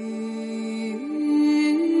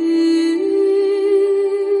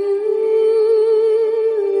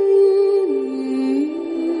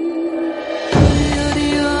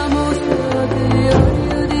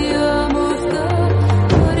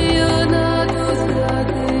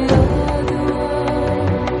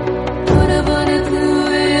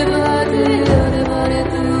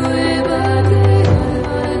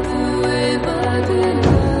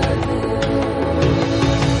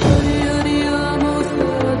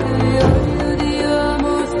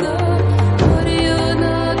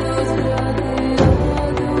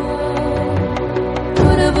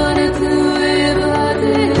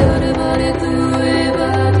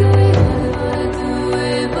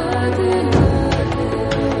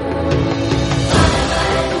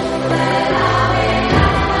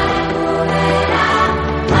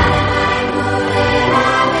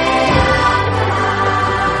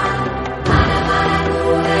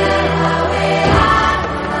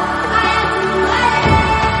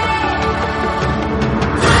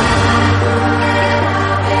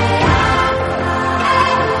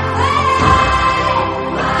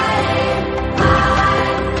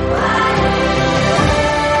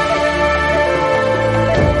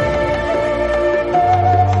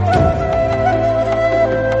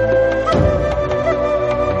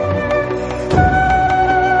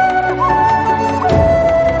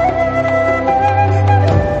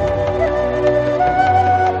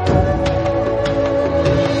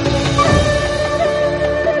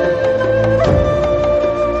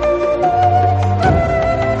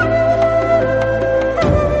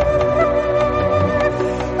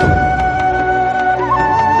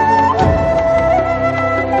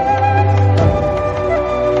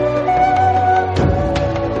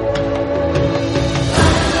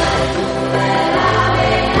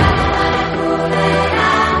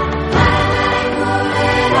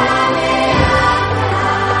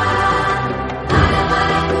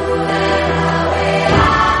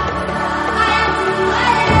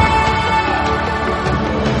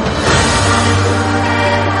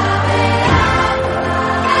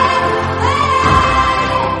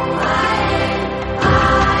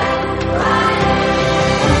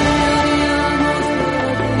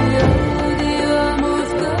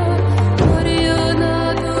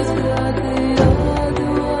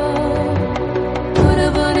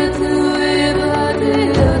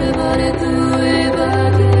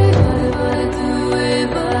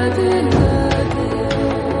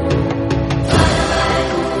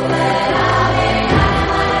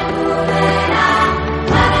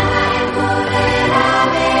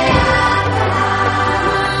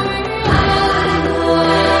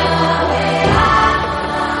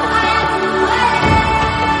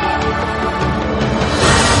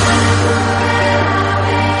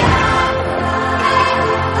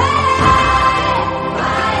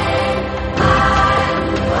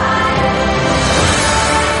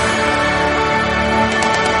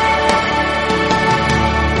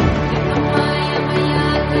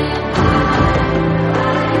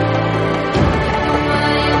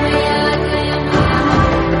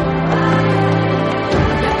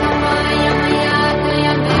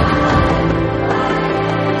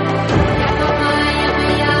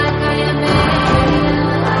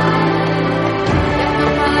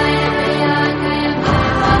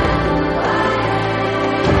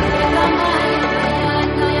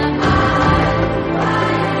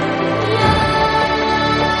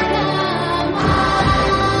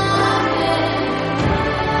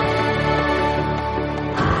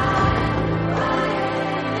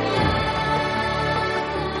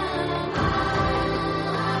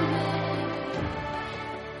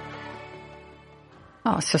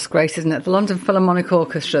 Oh, it's just great, isn't it? The London Philharmonic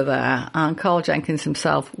Orchestra there, and Carl Jenkins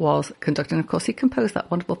himself was conducting. Of course, he composed that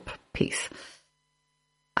wonderful piece.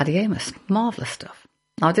 Adiemus, marvellous stuff.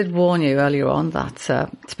 I did warn you earlier on that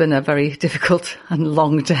it's been a very difficult and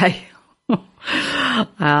long day.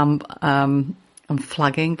 I'm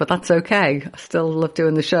flagging, but that's okay. I still love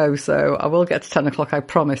doing the show, so I will get to 10 o'clock, I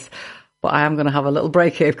promise. But I am going to have a little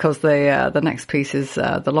break here because the next piece is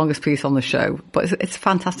the longest piece on the show. But it's a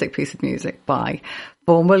fantastic piece of music by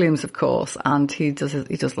Vaughan Williams, of course, and he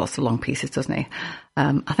does lots of long pieces, doesn't he?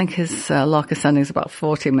 I think his Lark Ascending is about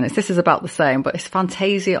 14 minutes. This is about the same, but it's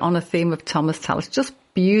Fantasia on a theme of Thomas Tallis. Just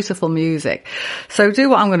beautiful music. So do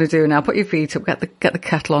what I'm going to do now. Put your feet up, get the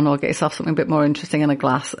kettle on, or get yourself something a bit more interesting in a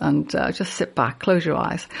glass, and just sit back, close your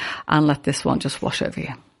eyes, and let this one just wash over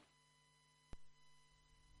you.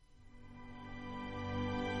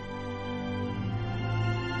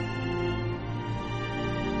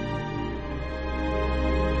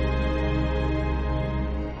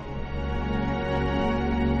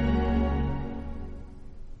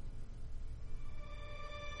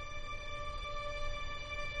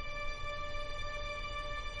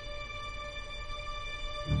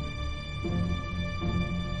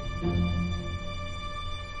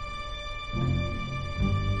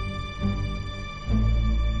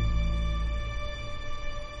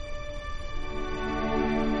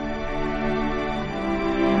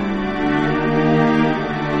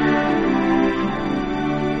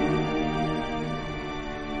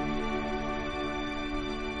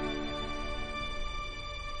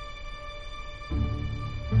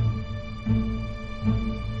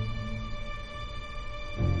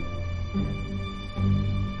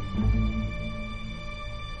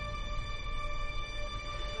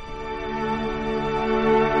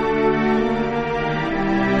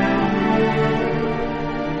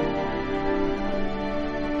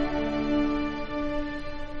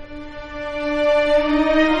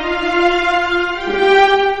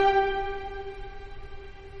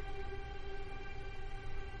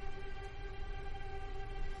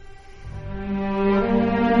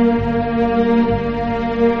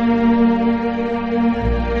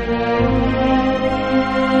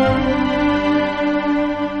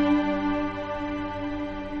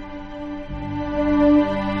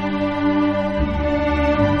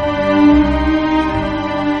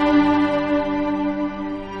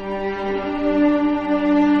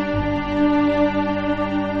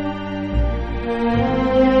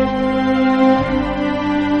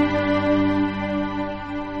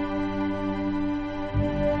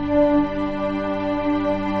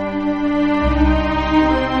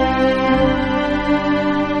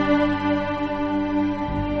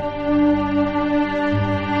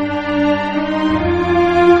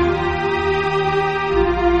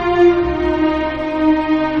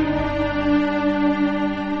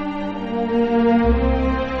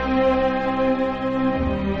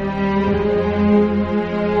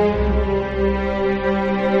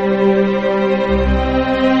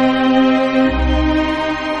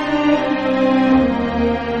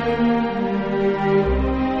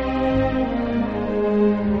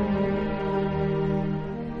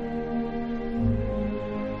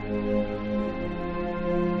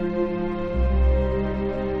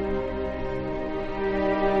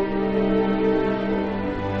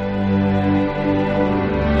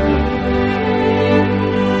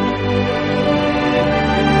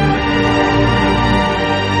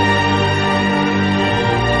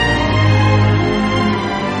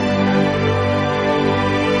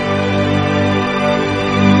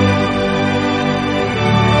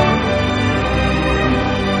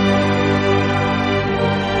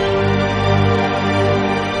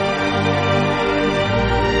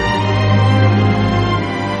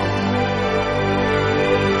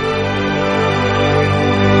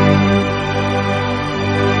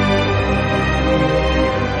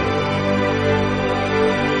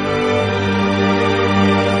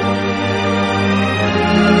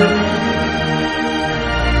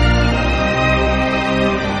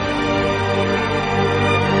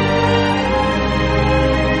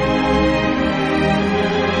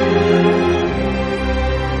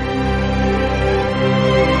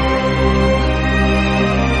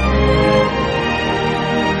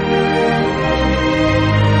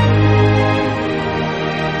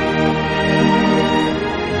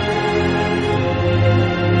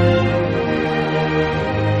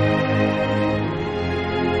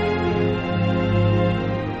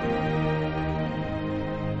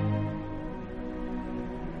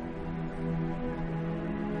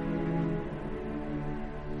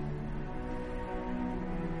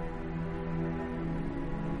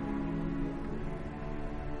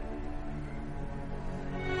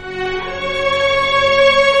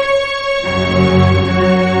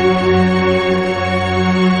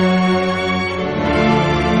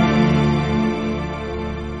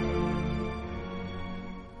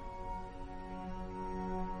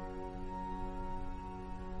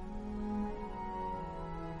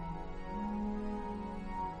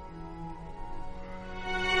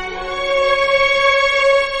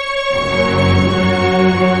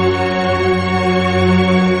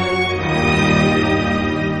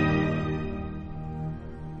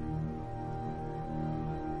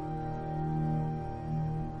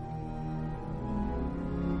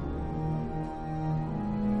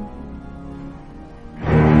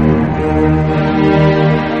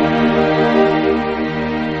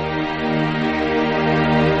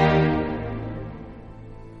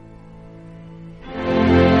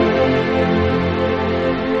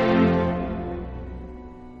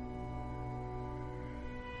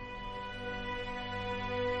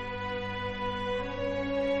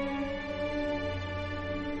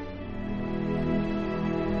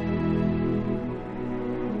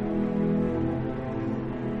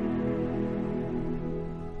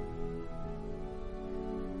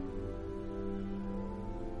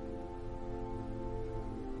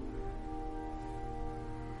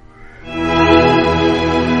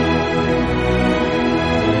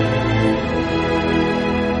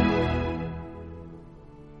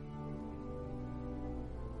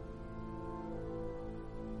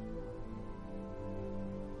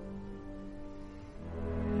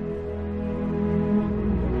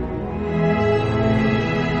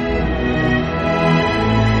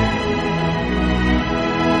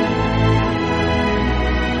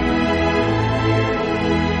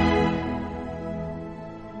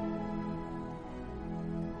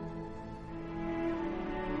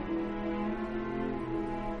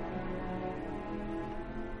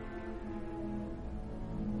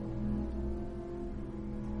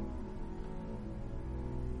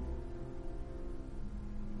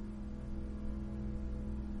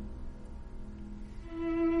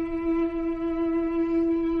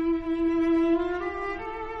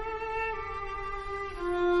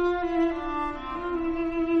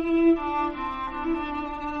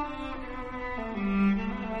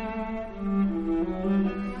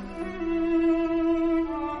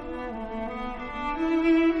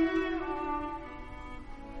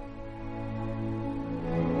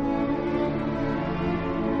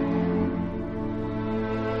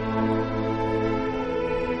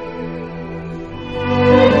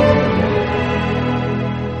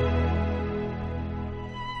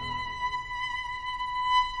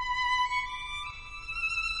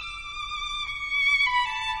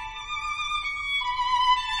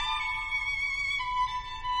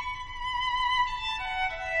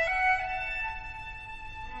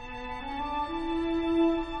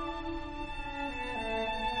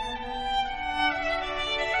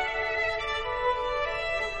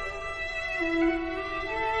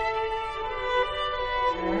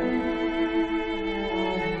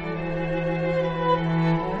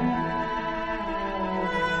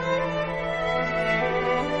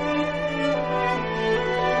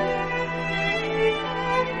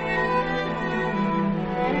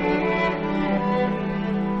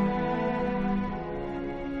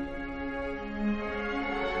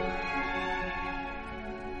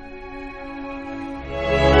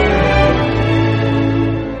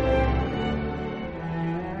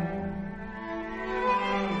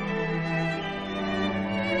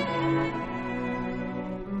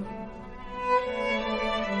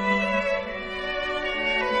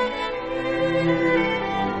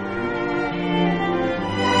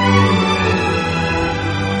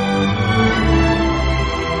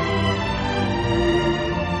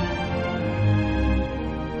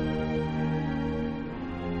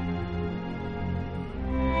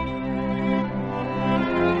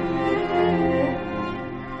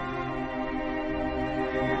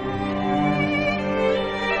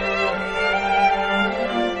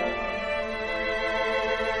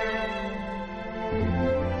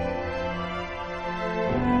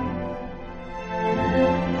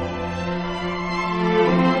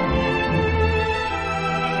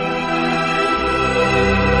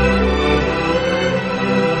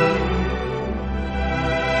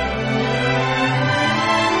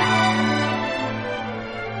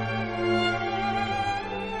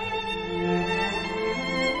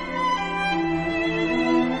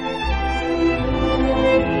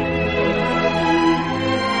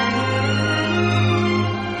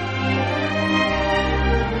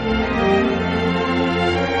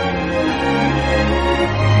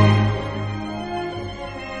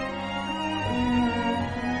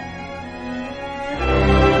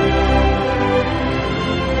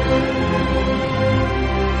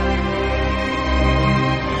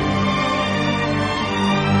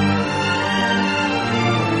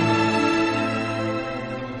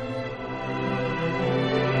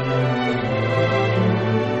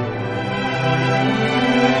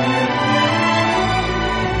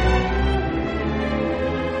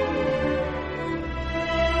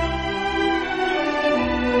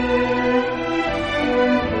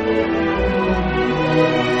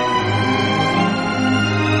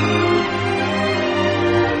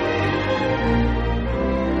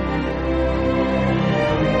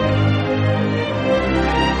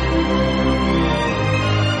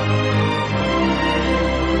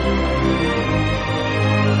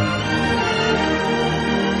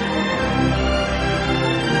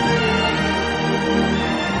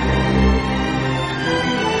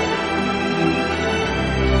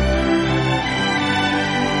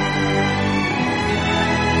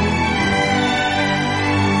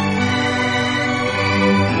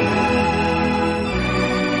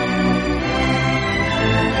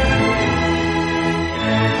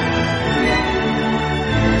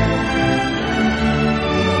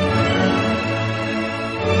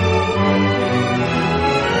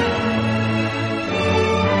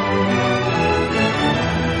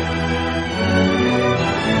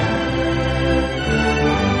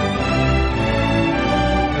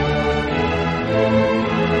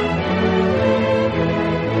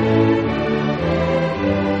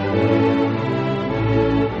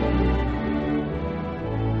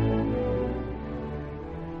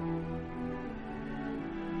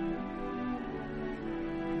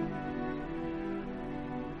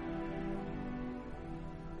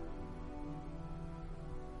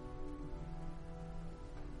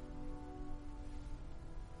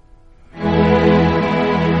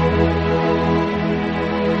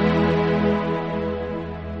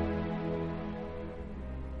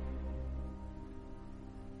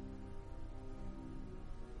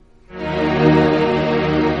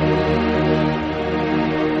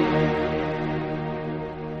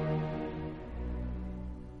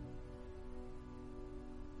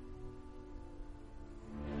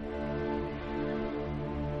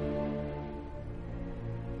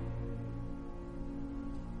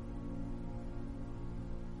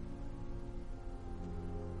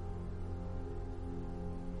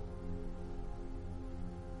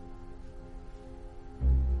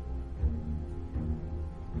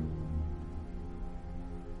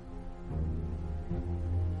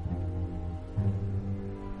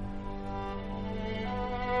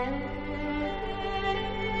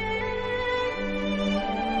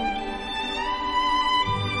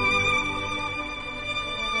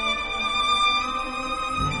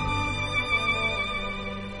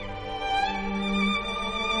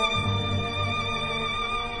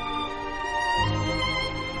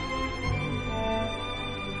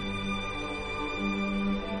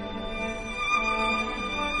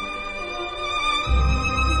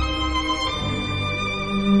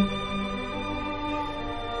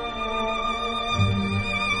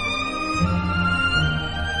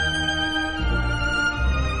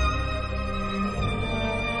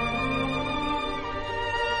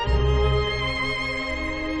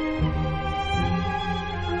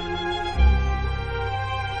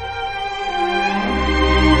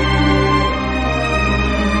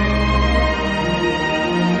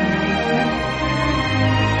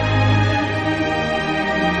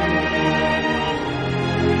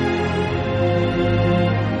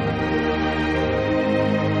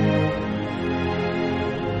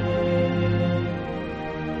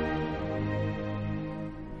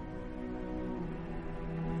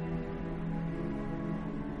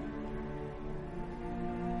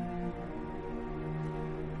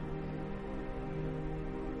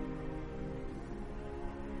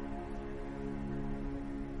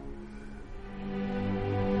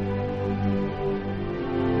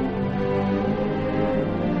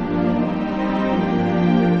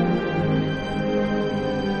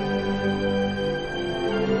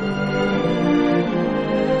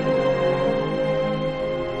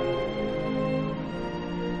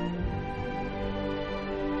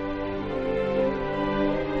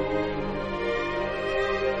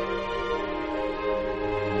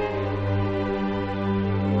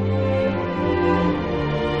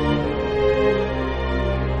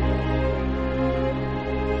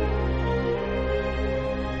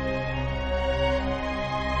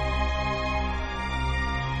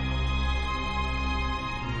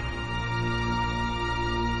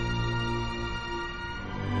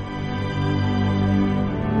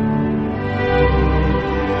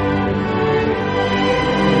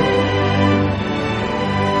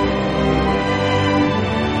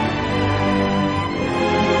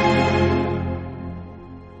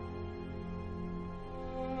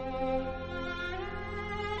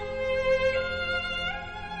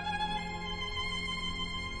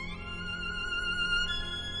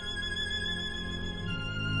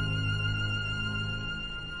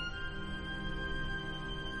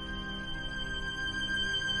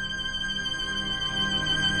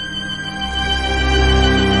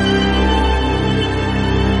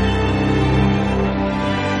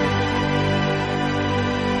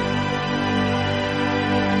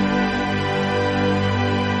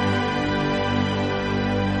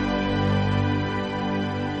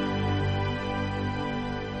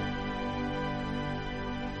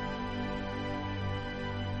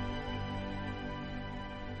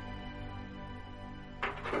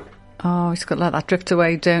 Oh, you just got to let that drift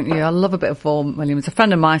away, don't you? I love a bit of Vaughan Williams. A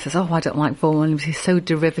friend of mine says, oh, I don't like Vaughan Williams. He's so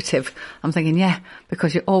derivative. I'm thinking, yeah,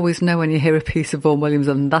 because you always know when you hear a piece of Vaughan Williams,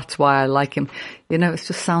 and that's why I like him. You know, it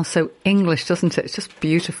just sounds so English, doesn't it? It's just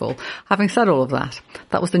beautiful. Having said all of that,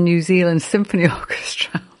 that was the New Zealand Symphony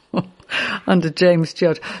Orchestra under James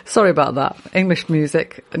Judd. Sorry about that. English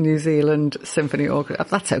music, New Zealand Symphony Orchestra.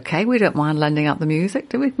 That's okay. We don't mind lending out the music,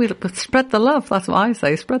 do we? We spread the love. That's what I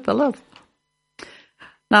say. Spread the love.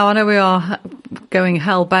 Now, I know we are going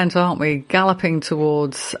hell-bent, aren't we? Galloping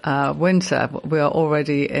towards winter. We are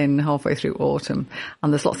already in halfway through autumn,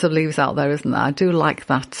 and there's lots of leaves out there, isn't there? I do like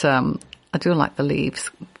that. I do like the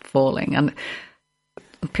leaves falling. And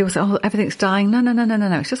people say, oh, everything's dying.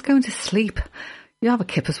 No. It's just going to sleep. You have a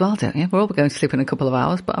kip as well, don't you? We're all going to sleep in a couple of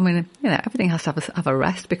hours. But, I mean, you know, everything has to have a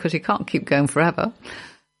rest because you can't keep going forever.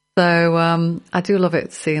 So I do love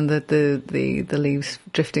it seeing the leaves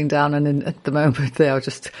drifting down, and at the moment they are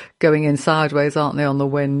just going in sideways, aren't they, on the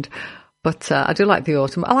wind? But I do like the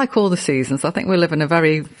autumn. I like all the seasons. I think we live in a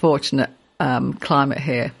very fortunate climate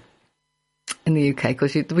here in the UK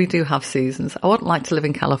because we do have seasons. I wouldn't like to live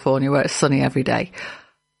in California where it's sunny every day.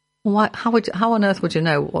 Why? How on earth would you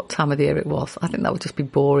know what time of the year it was? I think that would just be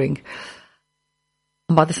boring.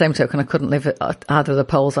 And by the same token, I couldn't live at either of the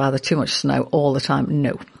poles, either too much snow all the time.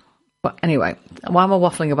 No. But anyway, why am I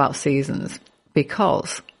waffling about seasons?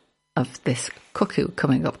 Because of this cuckoo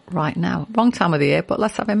coming up right now. Wrong time of the year, but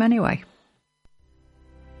let's have him anyway.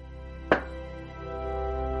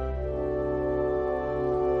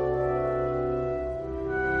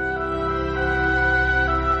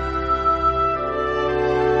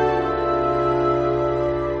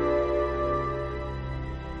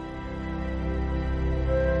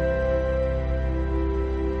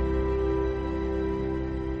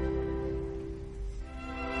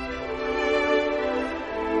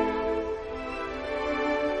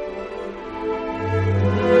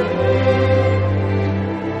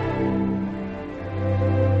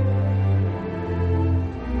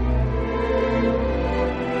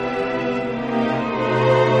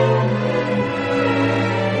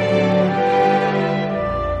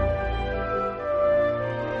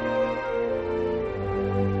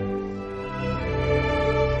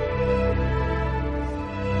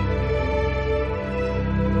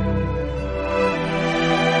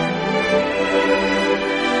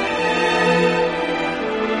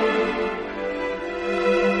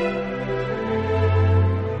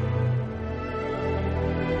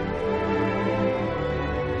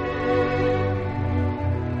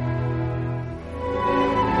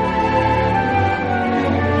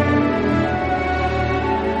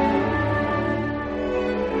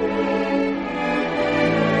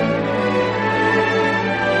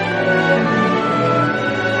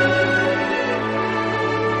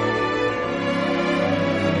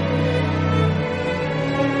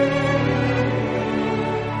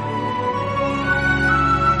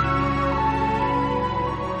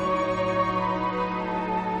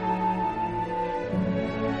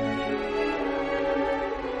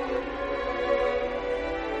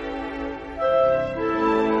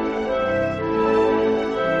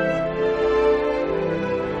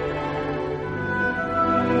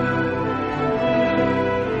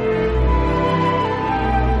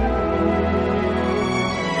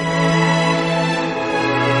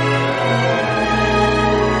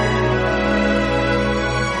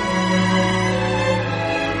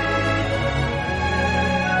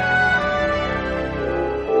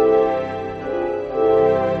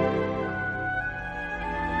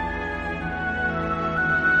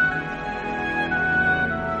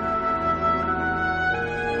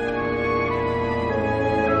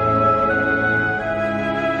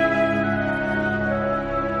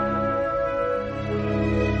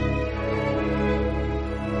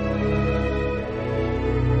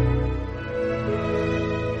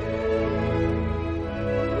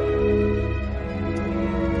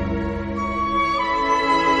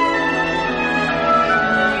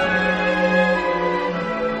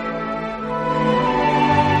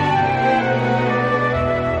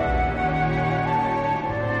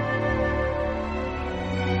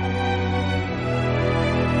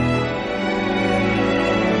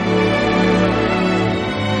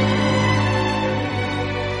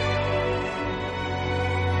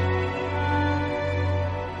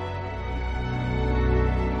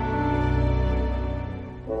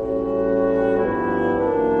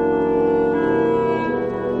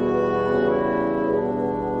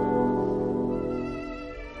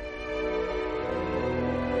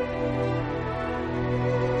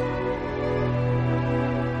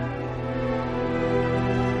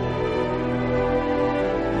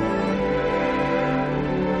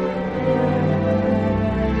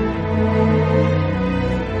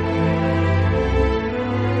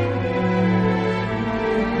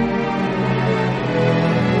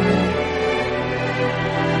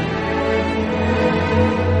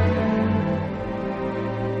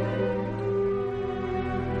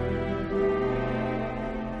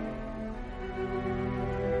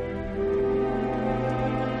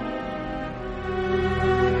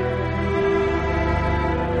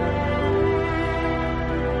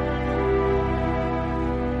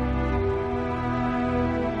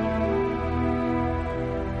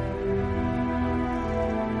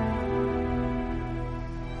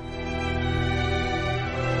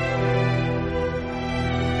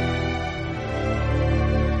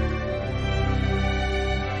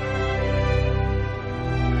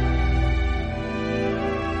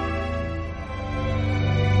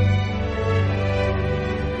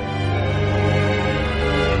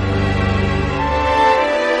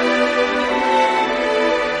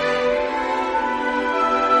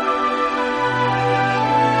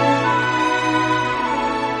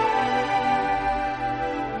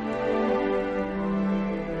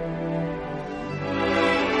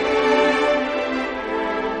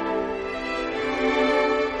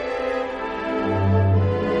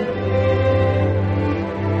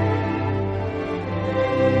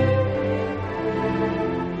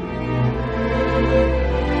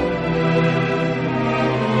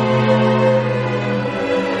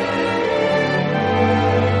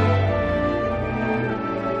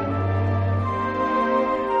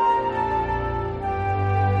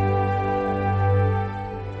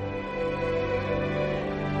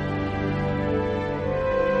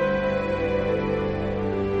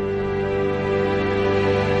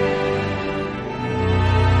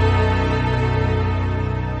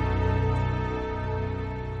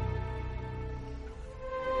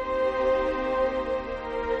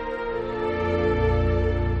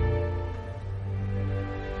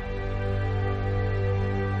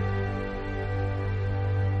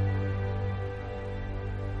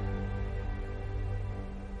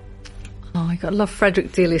 Oh my God, I love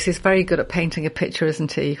Frederick Delius. He's very good at painting a picture,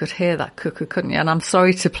 isn't he? You could hear that cuckoo, couldn't you? And I'm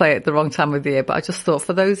sorry to play it the wrong time of the year, but I just thought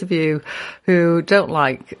for those of you who don't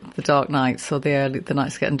like the dark nights or the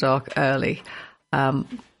nights getting dark early,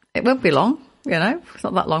 it won't be long, you know. It's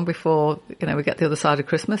not that long before, you know, we get the other side of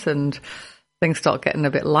Christmas and things start getting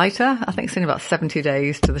a bit lighter. I think it's in about 70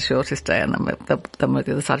 days to the shortest day, and then we're at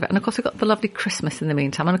the other side of it. And of course, we've got the lovely Christmas in the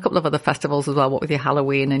meantime, and a couple of other festivals as well, what with your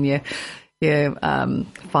Halloween and your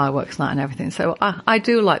fireworks night and everything. So I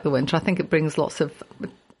do like the winter. I think it brings lots of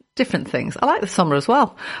different things. I like the summer as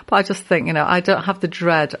well, but I just think, you know, I don't have the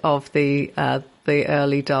dread of the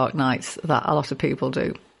early dark nights that a lot of people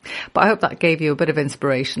do. But I hope that gave you a bit of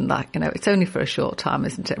inspiration that, you know, it's only for a short time,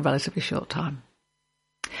 isn't it? A relatively short time.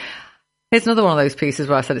 Here's another one of those pieces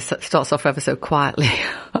where I said it starts off ever so quietly.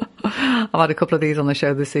 I've had a couple of these on the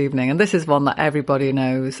show this evening, and this is one that everybody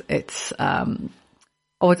knows. It's, sorry,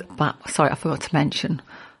 I forgot to mention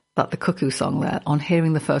that the cuckoo song there, On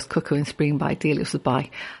Hearing the First Cuckoo in Spring by Delius, was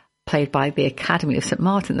played by the Academy of St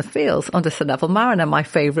Martin the Fields under Sir Neville Marriner, my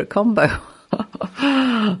favourite combo.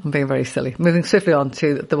 I'm being very silly. Moving swiftly on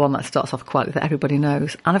to the one that starts off quietly that everybody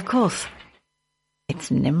knows. And of course,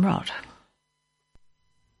 it's Nimrod.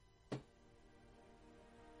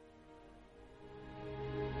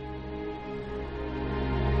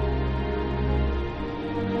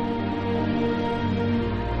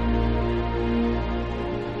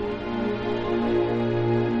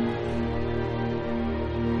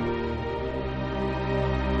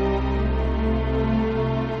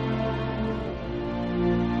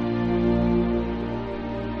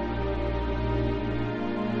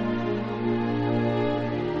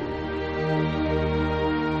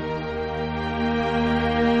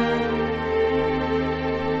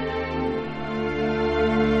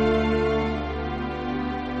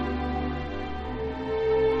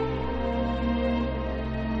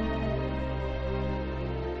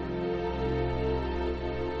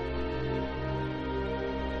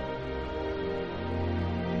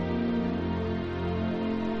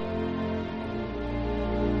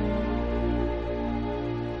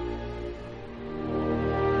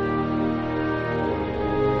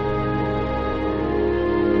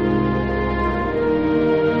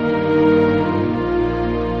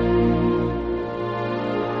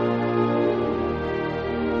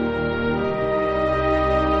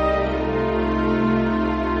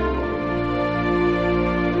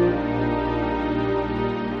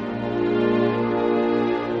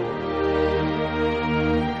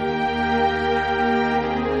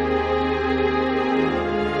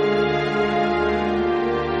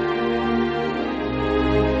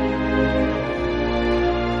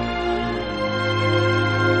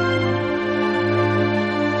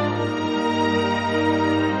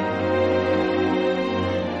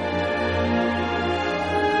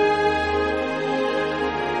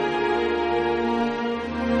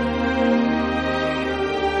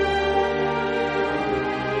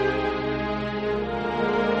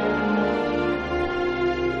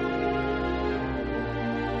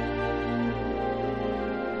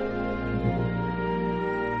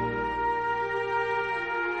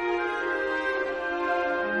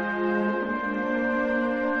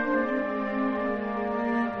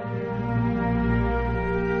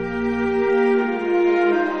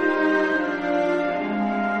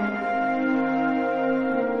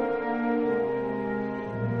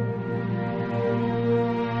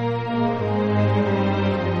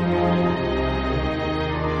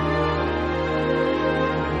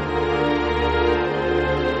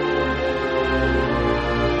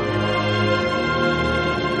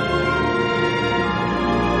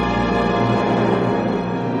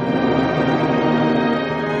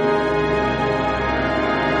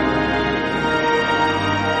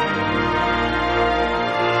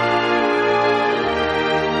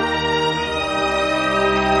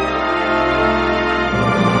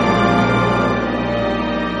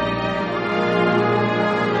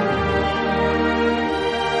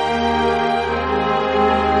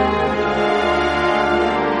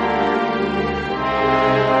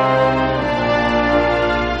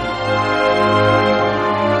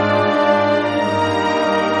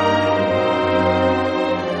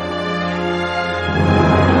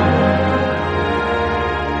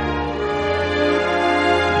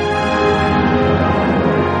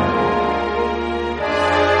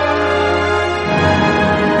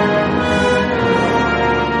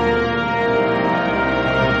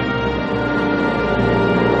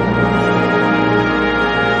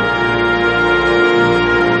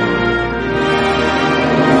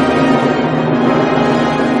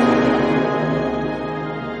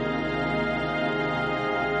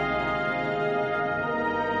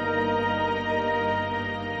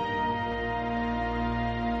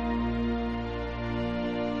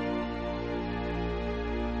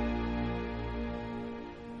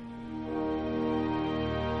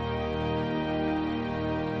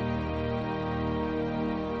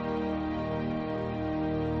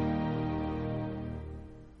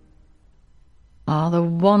 the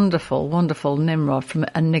wonderful, wonderful Nimrod from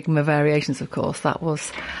Enigma Variations, of course. That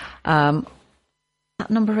was at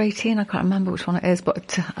number 18. I can't remember which one it is,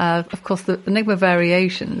 but of course the Enigma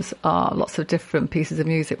Variations are lots of different pieces of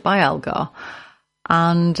music by Elgar,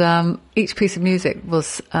 and each piece of music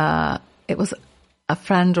was it was a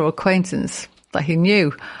friend or acquaintance that he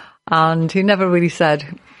knew, and he never really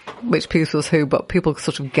said which piece was who, but people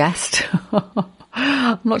sort of guessed.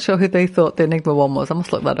 I'm not sure who they thought the Enigma one was. I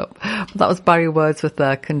must look that up. But that was Barry Wordsworth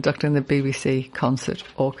there conducting the BBC Concert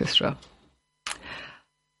Orchestra.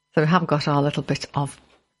 So we have got our little bit of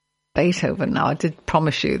Beethoven now. I did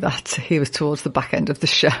promise you that he was towards the back end of the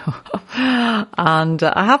show. And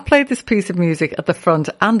I have played this piece of music at the front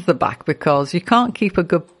and the back because you can't keep a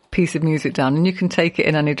good piece of music down and you can take it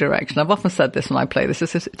in any direction. I've often said this when I play this.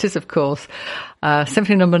 It is of course,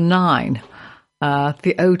 Symphony number 9.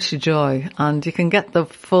 The Ode to Joy, and you can get the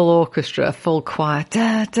full orchestra, full choir,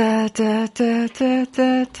 da, da, da, da, da,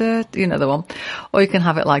 da, da, you know the one. Or you can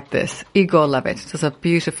have it like this. Igor Levit does a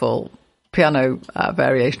beautiful piano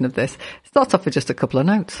variation of this. It starts off with just a couple of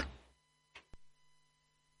notes.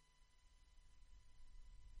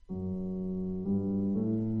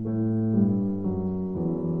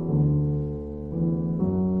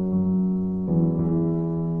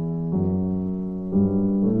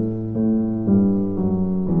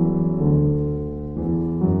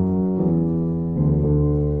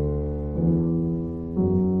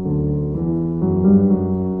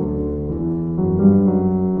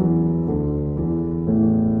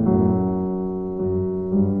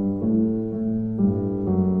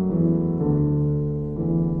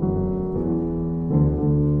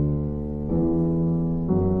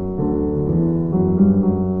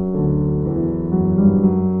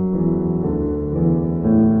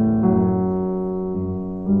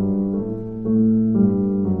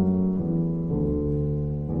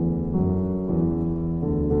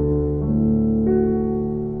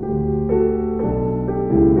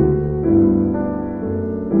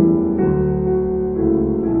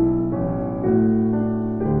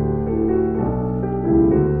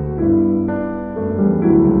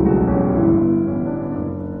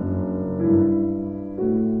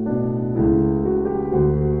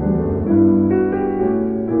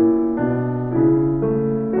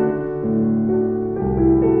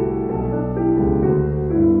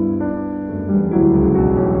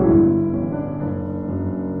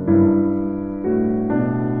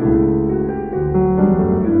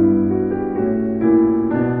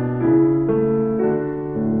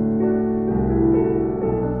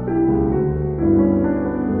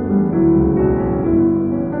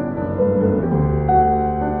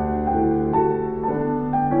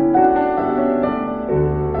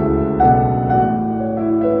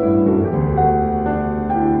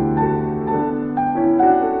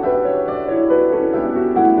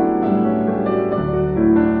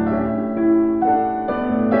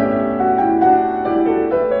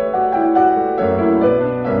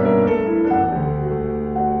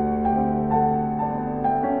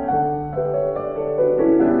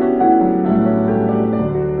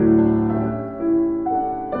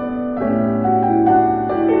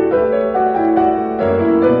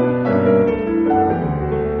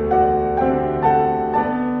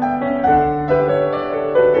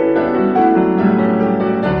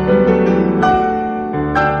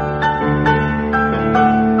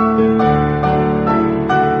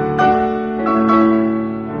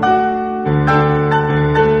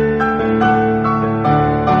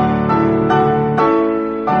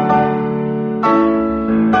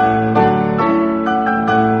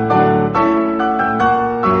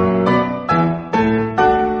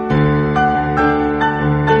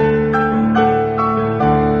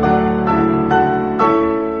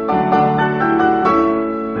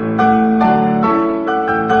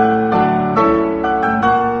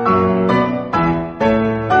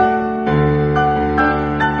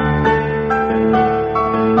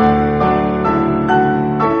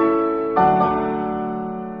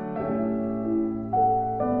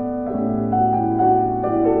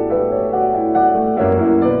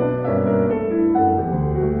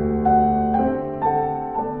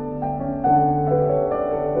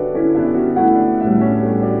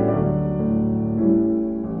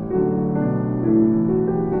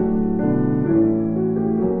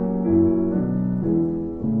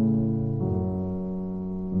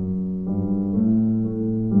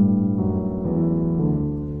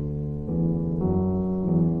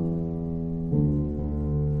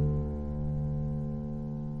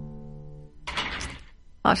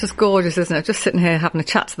 That's just gorgeous, isn't it? Just sitting here having a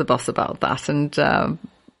chat to the boss about that and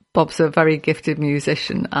Bob's a very gifted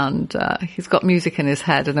musician, and he's got music in his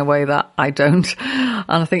head in a way that I don't. And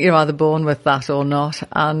I think you're either born with that or not.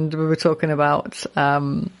 And we were talking about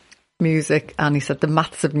music, and he said the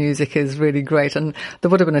maths of music is really great. And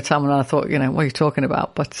there would have been a time when I thought, what are you talking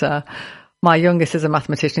about? But my youngest is a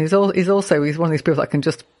mathematician. He's one of these people that can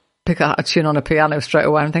just pick out a tune on a piano straight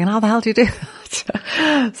away. I'm thinking, how the hell do you do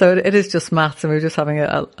that? So it is just maths, and we were just having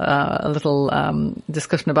a little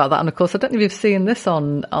discussion about that. And of course, I don't know if you've seen this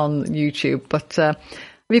on YouTube, but if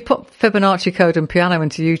you put Fibonacci code and piano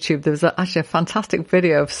into YouTube, there was actually a fantastic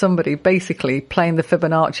video of somebody basically playing the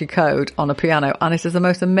Fibonacci code on a piano, and it is the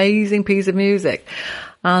most amazing piece of music.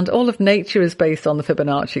 And all of nature is based on the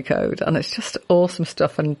Fibonacci code, and it's just awesome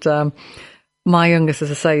stuff. And my youngest,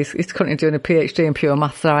 as I say, he's currently doing a PhD in pure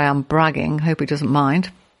maths. There I am bragging. Hope he doesn't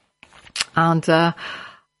mind. And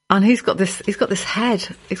he's got this head.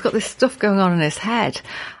 He's got this stuff going on in his head.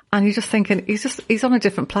 And you're just thinking, he's on a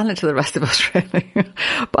different planet to the rest of us, really.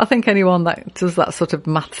 But I think anyone that does that sort of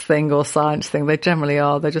maths thing or science thing, they generally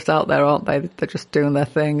are. They're just out there, aren't they? They're just doing their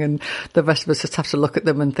thing. And the rest of us just have to look at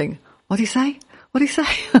them and think, what do you say? What do you say?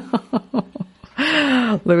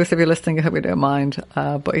 Lewis, if you're listening, I hope you don't mind.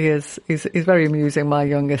 But he's very amusing, my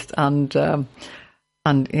youngest, and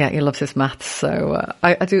yeah, he loves his maths. So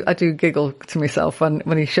I do giggle to myself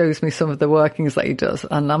when he shows me some of the workings that he does,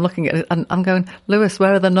 and I'm looking at it and I'm going, Lewis,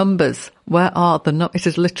 where are the numbers? Where are the numbers? It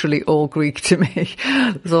is literally all Greek to me.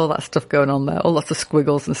 There's all that stuff going on there, all lots of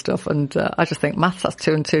squiggles and stuff, and I just think maths, that's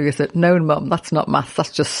 2 and 2. Is it? No, Mum, that's not maths.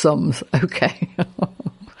 That's just sums. Okay.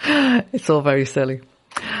 It's all very silly.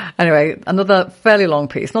 Anyway, another fairly long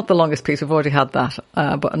piece, not the longest piece, we've already had that,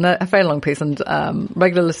 but a very long piece, and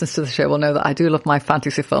regular listeners to the show will know that I do love my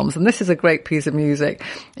fantasy films, and this is a great piece of music.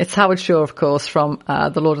 It's Howard Shore, of course, from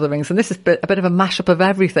The Lord of the Rings, and this is a bit of a mashup of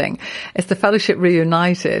everything. It's the Fellowship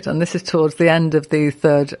Reunited, and this is towards the end of the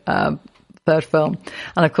third film,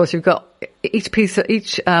 and of course you've got each creature,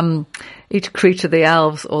 the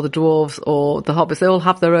elves or the dwarves or the hobbits, they all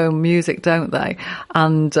have their own music, don't they?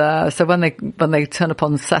 And so when they turn up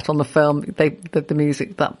on set on the film, the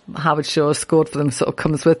music that Howard Shore scored for them sort of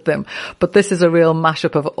comes with them. But this is a real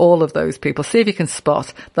mashup of all of those people. See if you can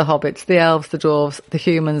spot the hobbits, the elves, the dwarves, the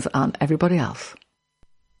humans, and everybody else.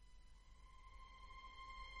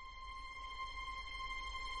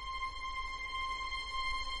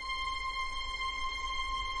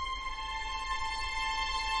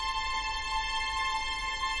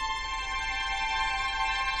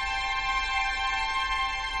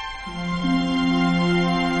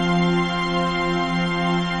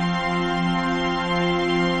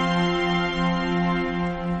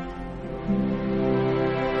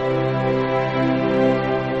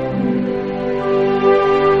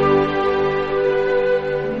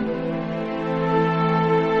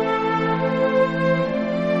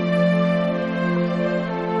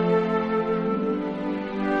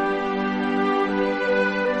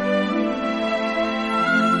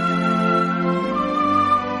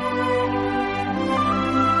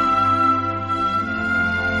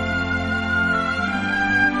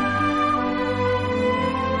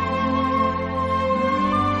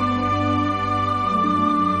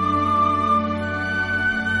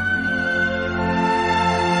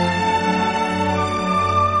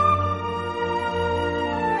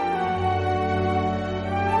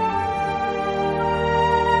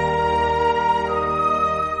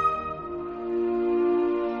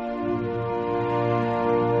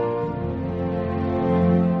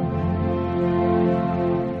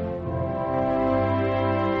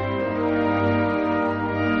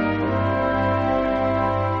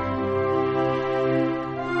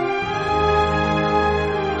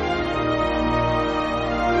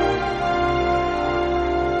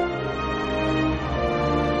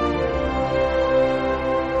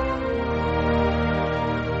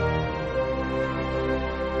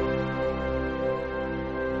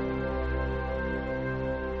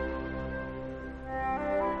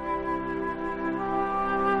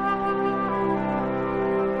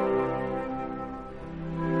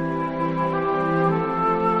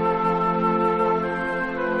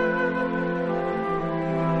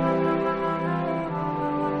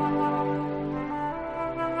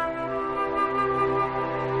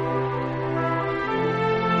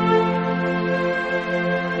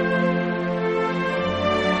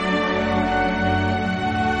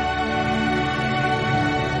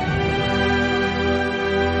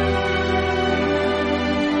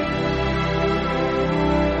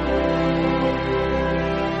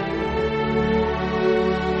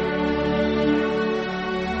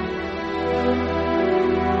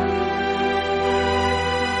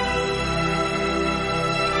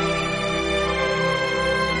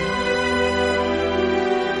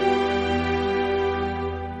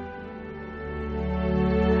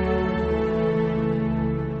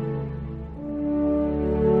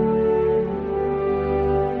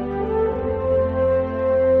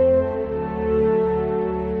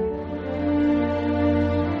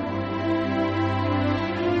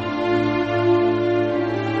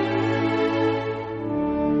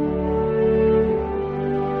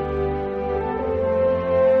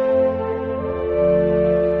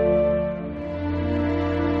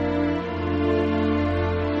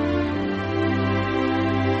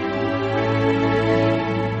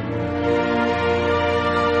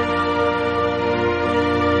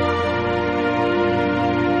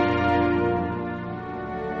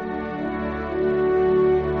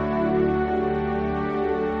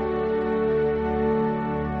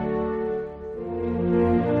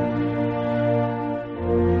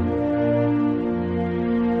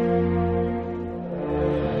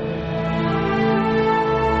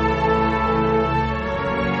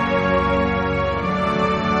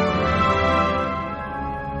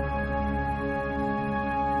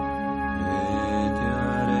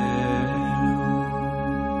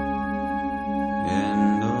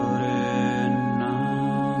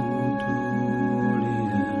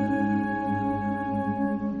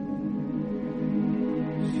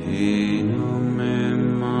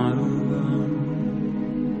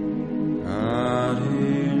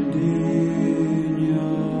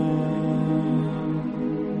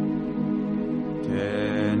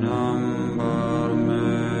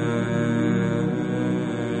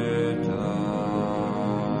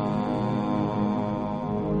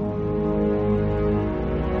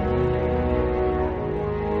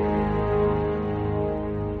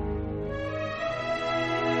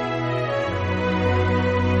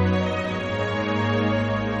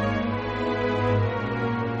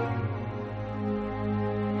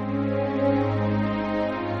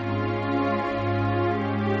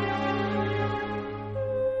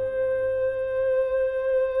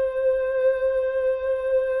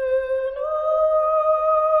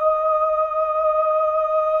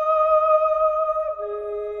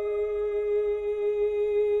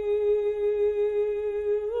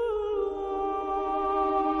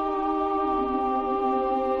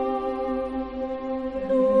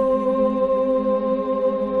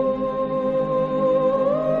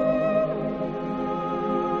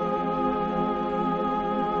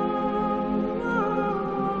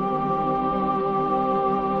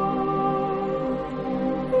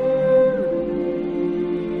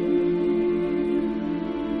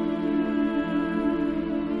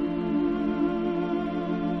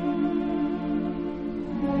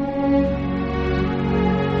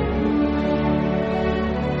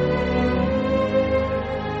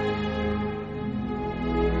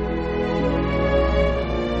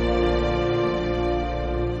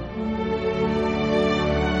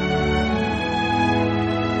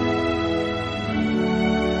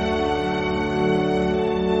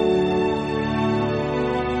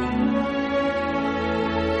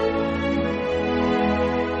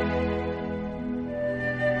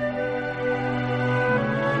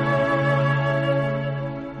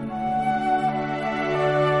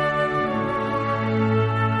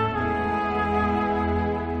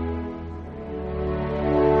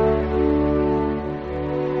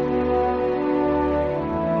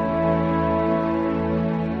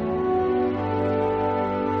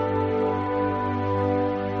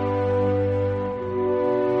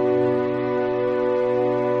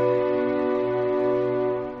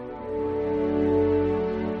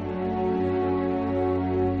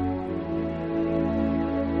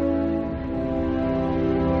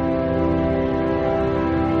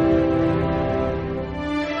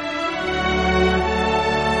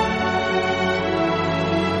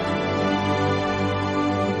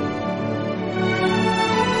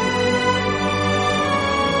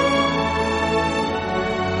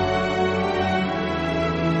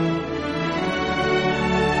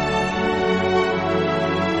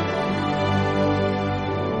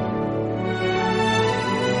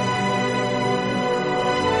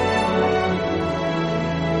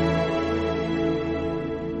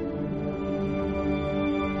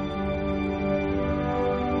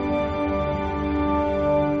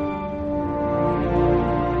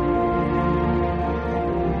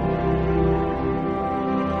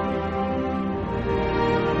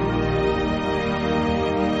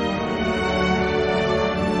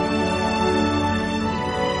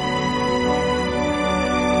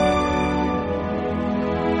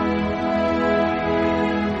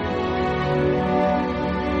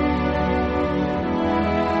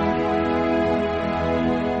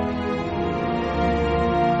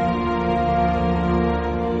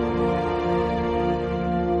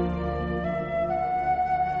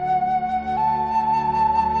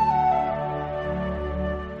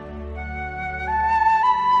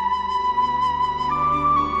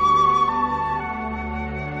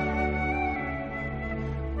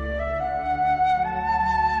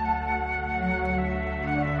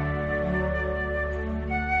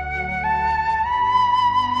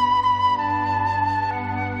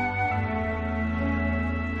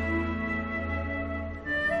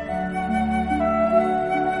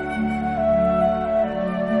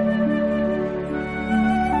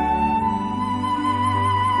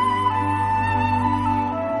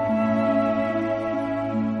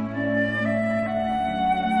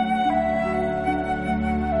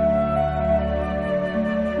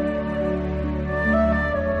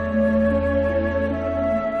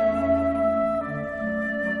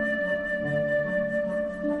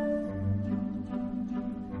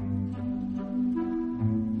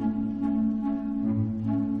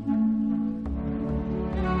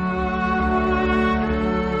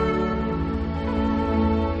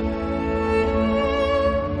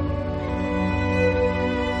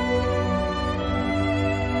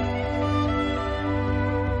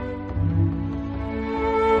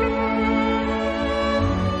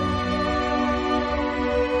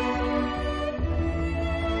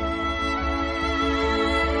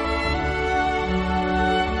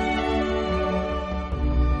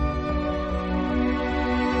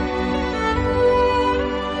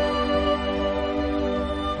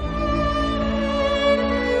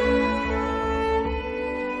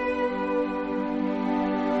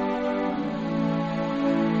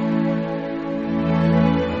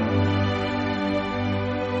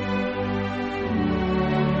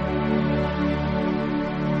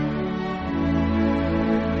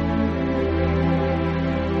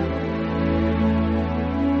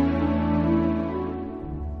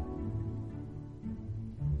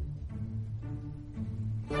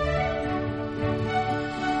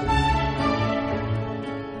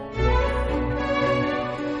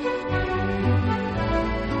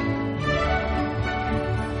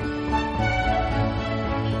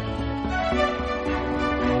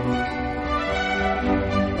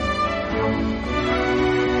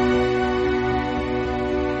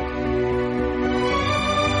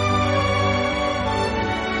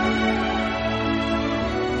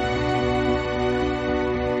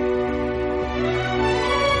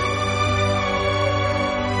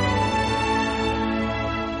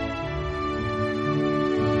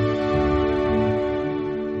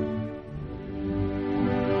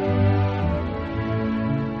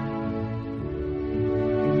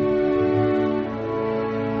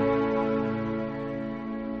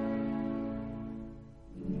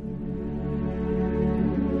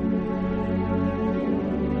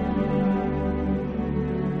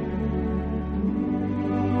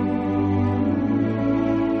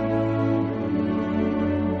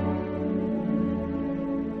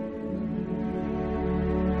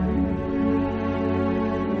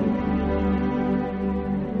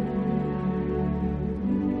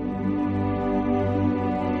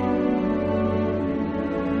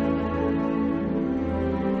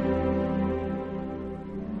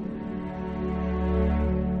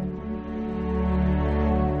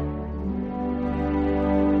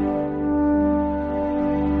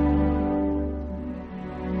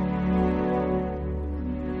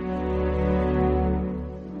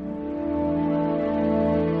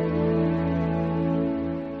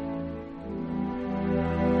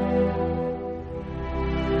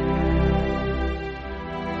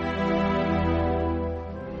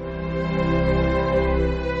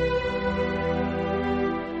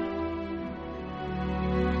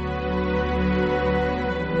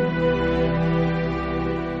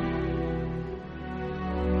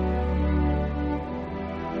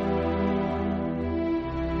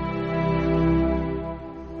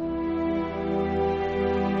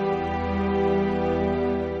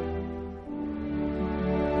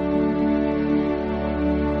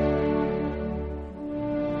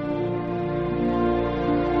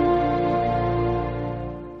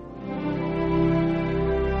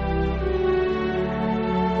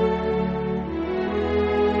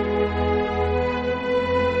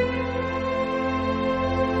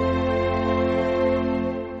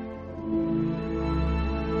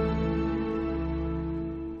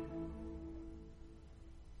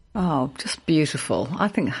 Oh, just beautiful. I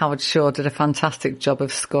think Howard Shore did a fantastic job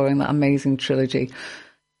of scoring that amazing trilogy.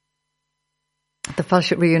 The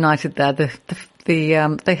Fellowship reunited there.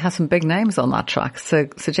 They had some big names on that track. So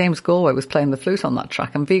James Galway was playing the flute on that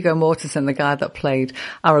track, and Viggo Mortensen, the guy that played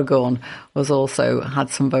Aragorn, had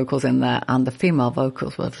some vocals in there, and the female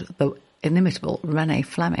vocals were the inimitable Renee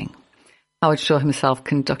Fleming. Howard Shore himself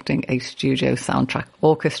conducting a studio soundtrack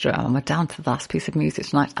orchestra, and we're down to the last piece of music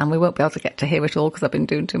tonight, and we won't be able to get to hear it all because I've been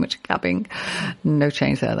doing too much gabbing. No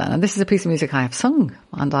change there then. And this is a piece of music I have sung,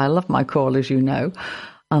 and I love my choral, as you know.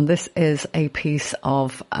 And this is a piece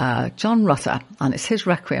of John Rutter, and it's his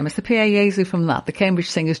Requiem. It's the Pie Jesu from that. The Cambridge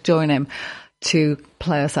Singers join him to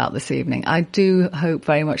play us out this evening. I do hope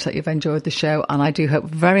very much that you've enjoyed the show, and I do hope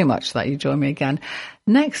very much that you join me again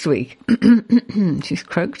next week. She's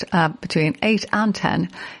croaked between 8 and 10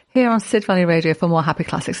 here on Sid Valley Radio for more happy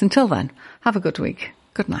classics. Until then, have a good week.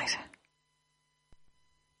 Good night.